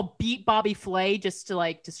show called Beat Bobby Flay just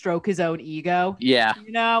to stroke his own ego. Yeah.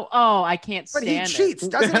 You know? Oh, I can't But stand he it. cheats.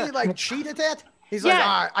 Doesn't he like cheat at that? He's like,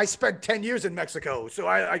 Yeah. I spent 10 years in Mexico, so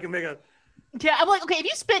I can make a. Yeah, I'm like, okay, if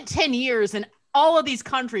you spent 10 years in all of these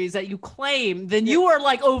countries that you claim, then you are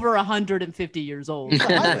like over 150 years old.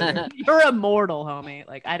 You're immortal, homie.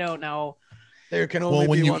 Like, I don't know. There can only Well,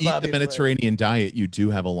 when be you one eat Bobby the Flay. Mediterranean diet, you do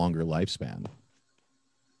have a longer lifespan.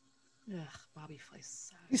 Ugh, Bobby Flay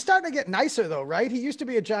sucks. He's starting to get nicer though, right? He used to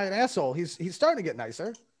be a giant asshole. He's starting to get nicer.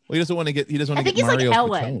 Well, he doesn't want to get. He doesn't I want to think get he's like Mario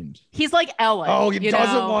Ellen. Patoned. He's like Ellen. Oh, he you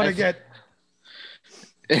doesn't know? want to get.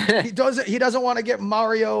 He doesn't want to get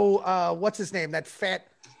Mario. What's his name? The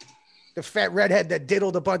fat redhead that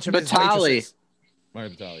diddled a bunch of his Batali. waitresses. Mario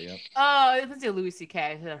Batali, yeah. Oh, let's do Louis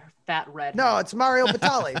C.K. The fat red. No, it's Mario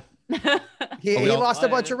Batali. He we all- lost a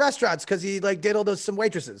bunch of restaurants because he like diddled some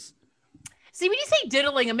waitresses. See, when you say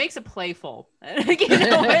diddling, it makes it playful. You know,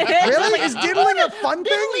 it's Really? like, Is diddling a fun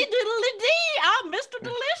thing? Diddly diddly dee, I'm Mr.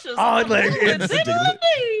 Delicious. Oh, like, Diddly it's- diddly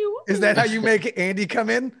dee. Is that how you make Andy come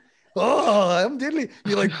in? Oh, I'm diddly.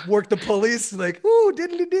 You like work the police, like, ooh,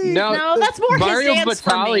 diddly dee. No, that's more Mario his dance for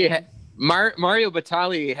me. Batali. Mario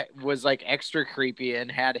Batali was like extra creepy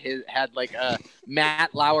and had like a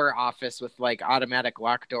Matt Lauer office with like automatic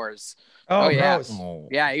lock doors. Oh, yeah. gross. Oh.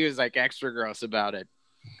 Yeah, he was like extra gross about it.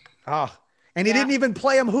 Oh, and he Yeah. didn't even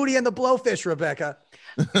play him Hootie and the Blowfish, Rebecca.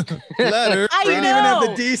 Letter. I He didn't even have know.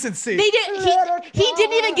 the decency. They did. He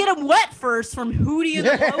didn't even get him wet first from Hootie and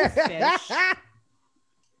the Blowfish.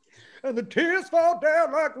 And the tears fall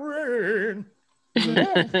down like rain.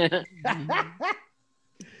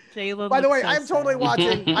 Jalen By the way, looks so I'm totally sad.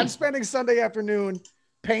 watching. I'm spending Sunday afternoon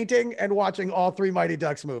painting and watching all 3 Mighty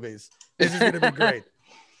Ducks movies. This is going to be great.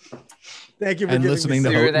 Thank you for And giving listening me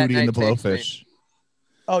to some- Zero that Hootie and the night takes me. Blowfish.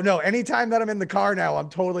 Oh no! Anytime that I'm in the car now, I'm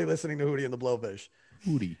totally listening to Hootie and the Blowfish.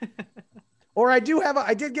 Hootie. Or I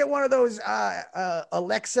did get one of those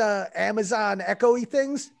Alexa Amazon Echo-y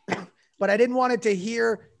things, but I didn't want it to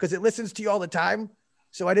hear because it listens to you all the time.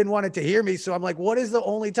 So I didn't want it to hear me. So I'm like, what is the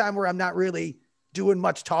only time where I'm not really doing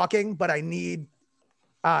much talking, but I need,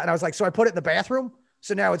 and I was like, so I put it in the bathroom.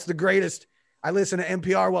 So now it's the greatest. I listen to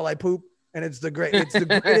NPR while I poop and it's the greatest.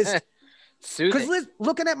 Because Soothing.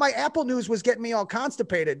 looking at my Apple News was getting me all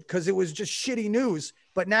constipated because it was just shitty news.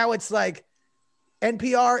 But now it's like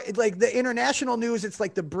NPR, like the international news. It's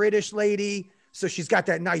like the British lady So she's got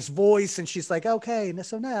that nice voice, and she's like, okay,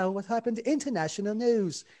 so now what happened to international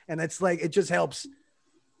news? And it's like, it just helps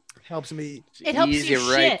me. It helps Ease you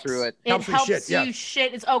right shit. through it. It Helps helps me shit, yeah. you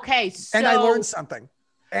shit. It's okay. So, And I learned something.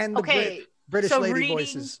 And the Okay, British so lady reading-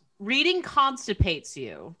 voices. reading constipates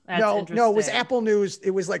you. That's No, it was interesting. Apple News.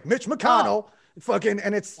 It was like Mitch McConnell, fucking,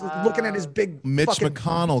 and it's looking at his big Mitch fucking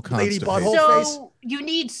McConnell lady constipated. butthole face. So you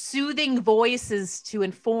need soothing voices to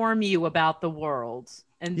inform you about the world,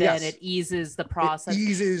 and then Yes. it eases the process. It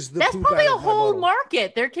eases the That's poop probably out a of my whole butthole.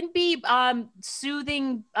 market. There can be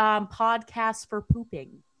soothing podcasts for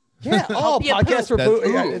pooping. Yeah. Oh, Help you podcast for That's- poop.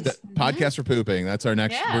 Yeah, ooh, it's- podcast for pooping. That's our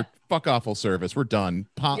next. Yeah. We're fuck awful service. We're done.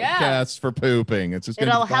 Podcasts for pooping. It's just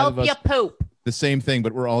gonna It'll be five help of us, you poop. the same thing,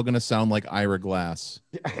 but we're all gonna sound like Ira Glass.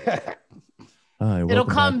 Hi, It'll welcome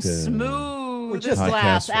come back to- smooth just as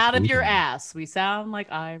glass podcast for out of your pooping. ass. We sound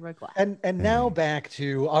like Ira Glass. and now back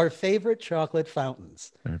to our favorite chocolate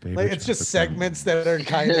fountains. Our favorite Like, it's just chocolate segments that are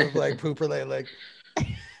kind of like poop related. Like,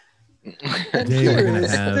 and Today we're here gonna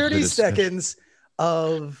is have the 30 discussion. seconds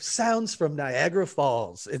of sounds from Niagara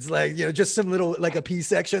Falls. It's like, just some little, like a pee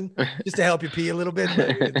section, just to help you pee a little bit.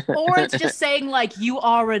 Like, it's- Or it's just saying like you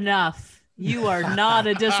are enough. You are not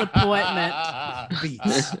a disappointment.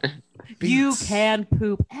 beats. You Beats. can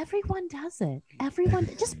poop. Everyone does it. Everyone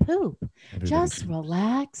just poop. Just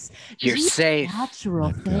relax. You're Do the safe. Natural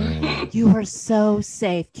Let thing. go. You are so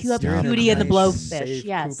safe. Cue up Stop Hootie and the nice, Blowfish. Safe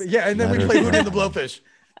Yes. poop. Yeah, and then Let we her play go. Hootie and the Blowfish.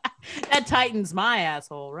 That tightens my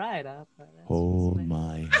asshole right up. Hold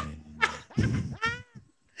my hand.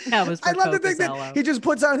 That was for I love to think Coca-Cola. that he just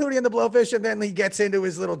puts on Hootie and the Blowfish, and then he gets into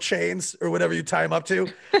his little chains or whatever you tie him up to.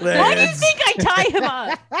 Why do you think I tie him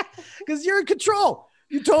up? Because you're in control.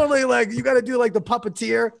 You totally like, you got to do like the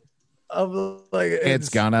puppeteer of like. It's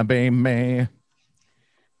gonna be me.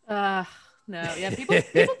 No, yeah, people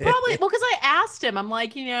probably, well, because I asked him, I'm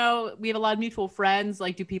like, we have a lot of mutual friends.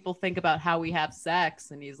 Like, do people think about how we have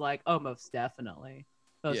sex? And he's like, oh, most definitely.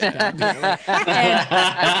 Most definitely.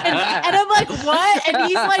 And I'm like, what? And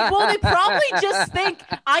he's like, well, they probably just think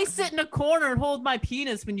I sit in a corner and hold my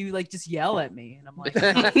penis when you like just yell at me. And I'm like,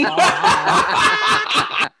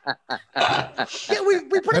 Yeah, we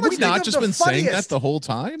pretty Have much we not think just of the been saying that funniest. the whole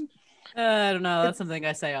time? I don't know. That's something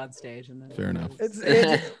I say on stage. And then Fair enough.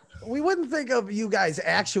 We wouldn't think of you guys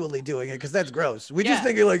actually doing it because that's gross. We Yeah. just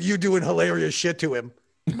think of like you doing hilarious shit to him.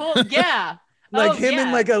 Well, yeah. Like Oh, him in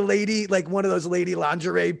yeah. like a lady, like one of those lady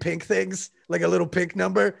lingerie pink things, like a little pink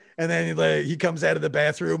number. And then like, he comes out of the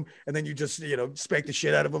bathroom and then you just, spank the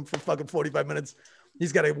shit out of him for fucking 45 minutes.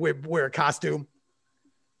 He's got to wear a costume.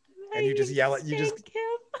 And you just yell at, you just, Thank him.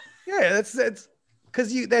 yeah, that's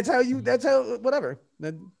because that's how whatever.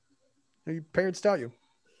 Then your parents tell you.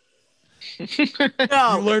 No,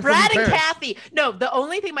 You learn from Brad your and parents. Kathy. No, the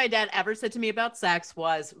only thing my dad ever said to me about sex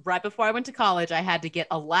was right before I went to college, I had to get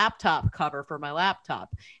a laptop cover for my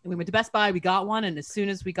laptop. And we went to Best Buy, we got one. And as soon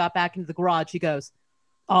as we got back into the garage, he goes,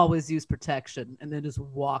 always use protection. And then just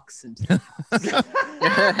walks into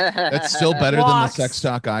That's still better than the Walks. sex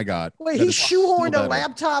talk I got. Wait, That he is still shoehorned a better.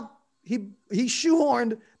 laptop. He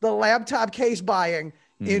shoehorned the laptop case buying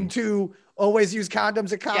into always use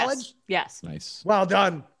condoms at college. Yes. Nice. Well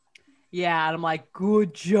done. Yeah. And I'm like,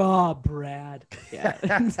 good job, Brad. Yeah.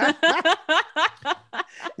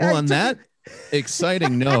 Well, on that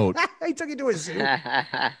exciting note, He took you to a zoo.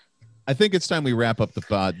 I think it's time we wrap up the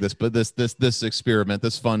pod. This experiment,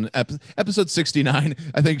 this fun episode 69.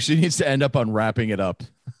 I think she needs to end up on wrapping it up.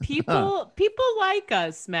 people like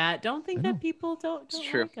us, Matt. Don't think that people don't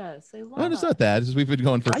true. like us. They love No, it's us. not that. It's just we've been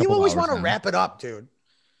going for. A You couple always hours want to now. wrap it up, dude.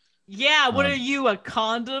 Yeah, what Um, are you, a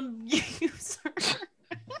condom user?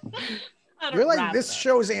 I don't You're like wrap this it up.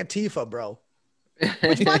 show's Antifa, bro.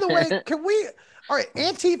 Which, by the way, can we? All right,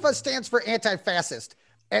 Antifa stands for anti-fascist,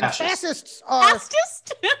 and fascists are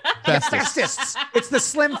Fastest? fascists. It's the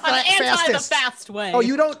slim I'm fat anti the fastest. fast way. Oh,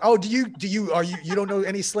 you don't? Oh, do you? Are you don't know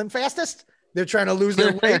any slim fastest? They're trying to lose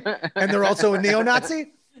their weight, and they're also a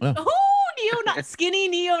neo-Nazi. Ooh, skinny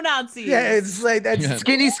neo-Nazis. Yeah, it's like that's. Yeah.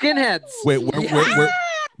 Skinny skinheads. Wait,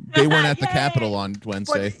 they weren't at the Yay. Capitol on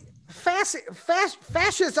Wednesday. But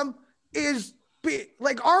fascism is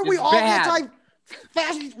like, are we It's all bad.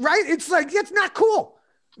 anti-fascist? Right? It's like it's not cool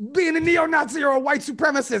being a neo-Nazi or a white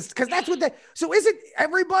supremacist because that's what they. So is it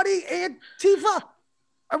everybody Antifa?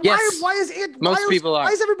 Yes. Most people are.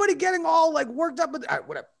 Why is everybody getting all like worked up with? All right,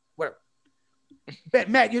 whatever.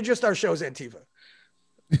 Matt, you're just our show's Antifa.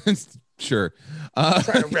 Sure. Trying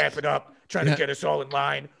to wrap it up, trying Yeah. to get us all in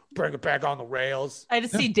line, bring it back on the rails. I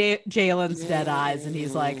just see Jalen's dead eyes, and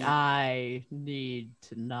he's like, I need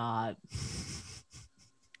to not.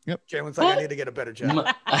 Jalen's like, I need to get a better job.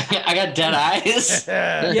 I got dead eyes.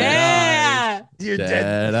 Yeah. You're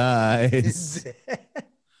Dead eyes.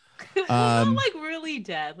 Not like really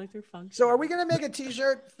dead, like they're functional. So are we gonna make a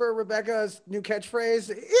T-shirt for Rebecca's new catchphrase?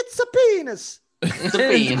 It's a penis. It's a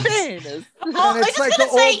penis. Oh, it's it's like gonna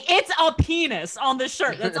the say old- it's a penis on the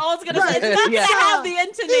shirt. That's all it's gonna Right. say. It's not It's, gonna have the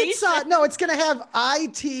intonation. It's, no, it's gonna have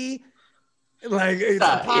IT, like it's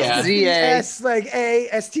Yeah. apostrophe ZA. S, like A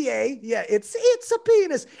S T A. Yeah, it's a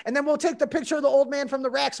penis, and then we'll take the picture of the old man from the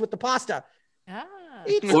Rex with the pasta. Ah.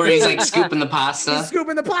 It's Or a he's penis. like scooping the He's pasta.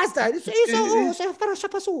 scooping the pasta.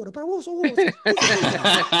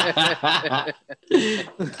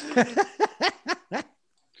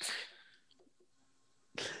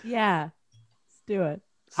 Yeah. Let's do it.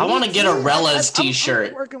 I want to get a Rella's I'm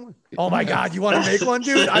T-shirt. working with- Oh my God, you want to make one,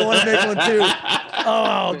 dude? I want to make one too.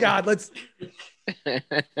 Oh God, let's.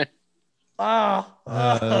 Oh,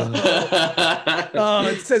 oh,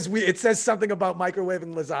 it says something about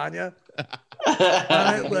microwaving lasagna.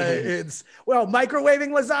 It's microwaving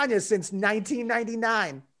lasagna since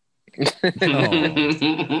 1999.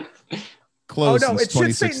 Close. Oh no, since it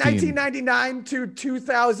should say 2016. 1999 to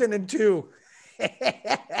 2002.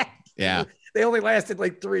 Yeah. They only lasted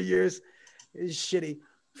like 3 years. It's shitty.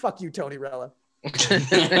 Fuck you, Tony Rella. On I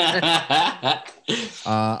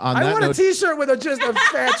that want a note, T-shirt with just a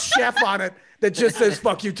fat chef on it that just says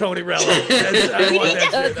 "fuck you, Tony Rella." I want that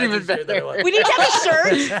That's shit. even That's the shit that I want. We need to have a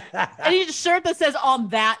shirt. I need a shirt that says "on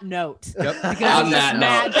that note." Yep. Because On it's that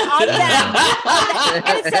mad- note. On that.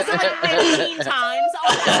 And it says it like 15 times.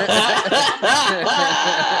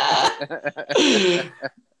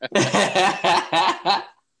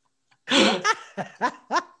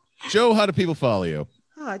 Joe, how do people follow you?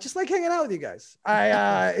 I just like hanging out with you guys.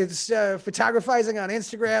 It's photographizing on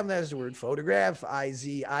Instagram. There's the word photograph,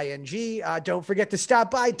 IZING. Don't forget to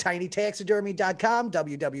stop by tinytaxidermy.com,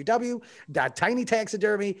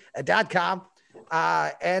 www.tinytaxidermy.com.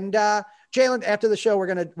 And Jalen, after the show, we're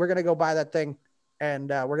gonna go buy that thing, and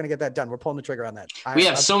we're gonna get that done. We're pulling the trigger on that. We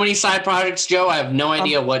have so many side projects, Joe. I have no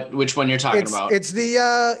idea which one you're talking about. It's the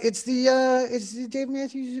Dave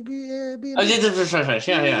Matthews. Oh,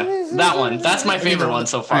 yeah. That one. That's my favorite one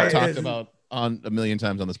so far. I've talked about on a million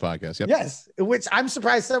times on this podcast. Yep. Yes, which I'm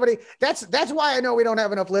surprised somebody. That's why I know we don't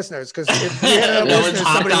have enough listeners, because if we had enough No one's listeners,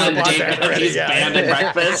 hopped somebody would on have bought Dave that already. Matthews Band and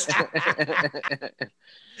Breakfast.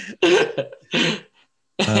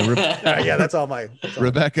 Yeah, that's all my.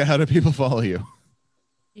 Rebecca, how do people follow you?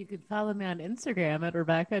 You can follow me on Instagram at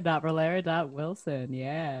rebecca.valera.wilson.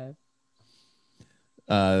 Yeah.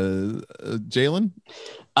 Jalen?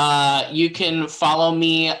 You can follow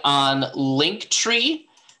me on Linktree.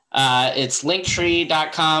 It's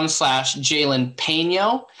linktree.com/Jalen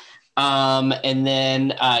Peno. And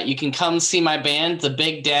then you can come see my band, the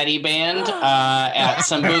Big Daddy Band, at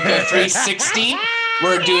Sambuca 360.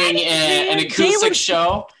 We're doing an acoustic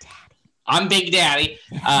show. I'm Big Daddy.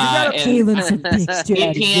 And 8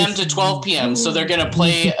 p.m. to 12 p.m. So they're going to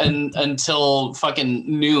play until fucking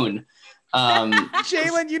noon.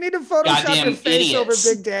 Jalen, you need to Photoshop Goddamn your face idiots. over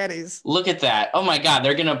Big Daddy's. Look at that. Oh my God.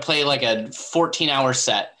 They're going to play like a 14-hour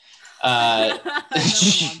set. No one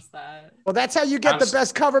wants that. Well, that's how you get the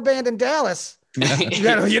best cover band in Dallas.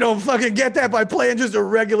 You don't fucking get that by playing just a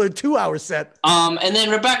regular 2-hour set. And then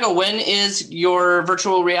Rebecca, when is your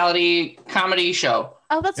virtual reality comedy show?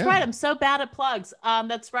 Oh, that's right. I'm so bad at plugs.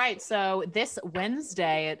 That's right. So this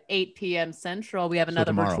Wednesday at 8 p.m. Central, we have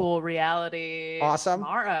another tomorrow. virtual reality. Awesome.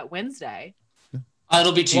 Tomorrow, Wednesday.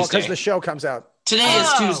 It'll be Well, Tuesday. because the show comes out. Today is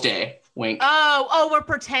Oh. Tuesday. Wink. Oh, we're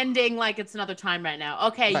pretending like it's another time right now.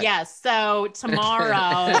 Okay, Right. yes. So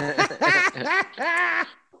tomorrow.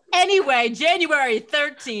 Anyway, January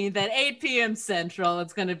 13th at 8 p.m. Central,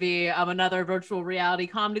 it's going to be another virtual reality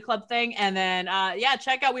comedy club thing. And then,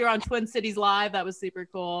 check out, we were on Twin Cities Live. That was super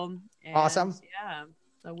cool. And, Awesome. Yeah.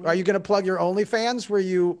 So Are you going to plug your OnlyFans where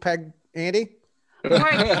you peg Andy?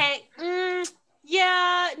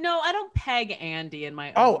 yeah, no, I don't peg Andy in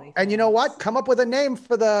my Oh, OnlyFans. and you know what? Come up with a name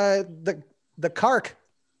for the Kark.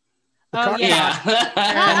 Oh, yeah. God,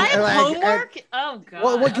 I have homework? Oh, God.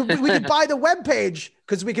 Well, we could buy the webpage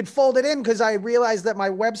because we could fold it in, because I realized that my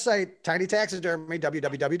website, Tiny Taxidermy,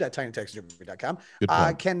 www.tinytaxidermy.com, Good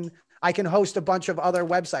plug. I can host a bunch of other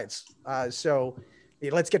websites. So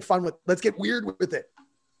yeah, let's get weird with it.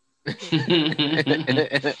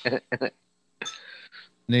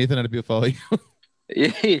 Nathan, how do people follow you?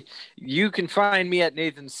 You can find me at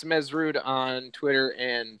Nathan Smezrud on Twitter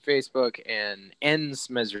and Facebook, and N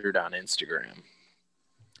Smezrud on Instagram.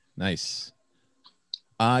 Nice.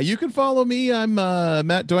 You can follow me. I'm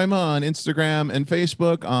Matt Doima on Instagram and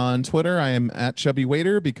Facebook. On Twitter, I am at Chubby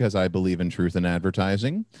Waiter because I believe in truth in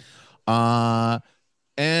advertising.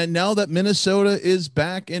 And now that Minnesota is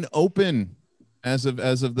back and open as of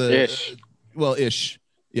the Ish. Ish.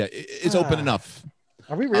 Yeah, it's open enough.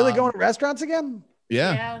 Are we really going to restaurants again?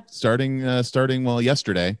 Yeah. Starting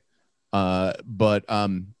yesterday. But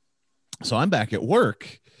so I'm back at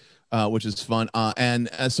work, which is fun. And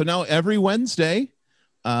so now every Wednesday,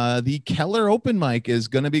 the Keller open mic is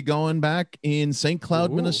going to be going back in St.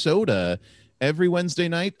 Cloud, Minnesota. Every Wednesday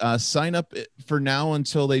night. Sign up for now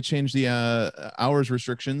until they change the hours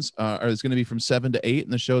restrictions. It's going to be from 7 to 8,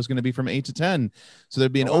 and the show is going to be from 8 to 10. So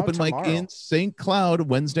there'll be an open mic in St. Cloud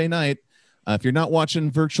Wednesday night. If you're not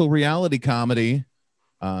watching virtual reality comedy,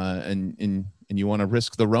 and you want to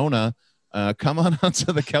risk the Rona, come on out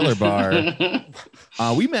to the Keller bar.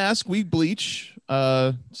 We mask, we bleach,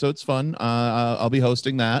 so it's fun. I'll be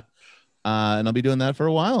hosting that. And I'll be doing that for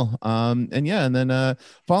a while. And then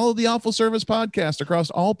follow the Awful Service podcast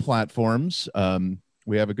across all platforms.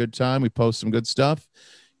 We have a good time. We post some good stuff.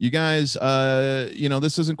 You guys,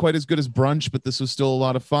 this isn't quite as good as brunch, but this was still a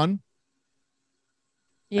lot of fun.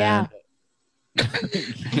 Yeah.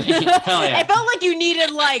 I felt like you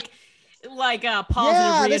needed like a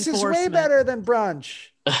positive this is reinforcement. way better than brunch.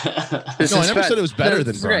 I never said it was better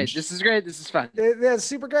than brunch. This is great. This is fun. It's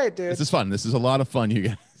super great, dude. This is fun. This is a lot of fun, you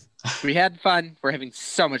guys. We had fun. We're having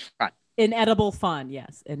so much fun. Inedible fun.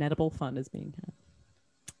 Yes. Inedible fun is being had.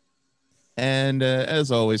 And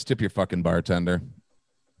as always, tip your fucking bartender.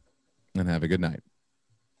 And have a good night.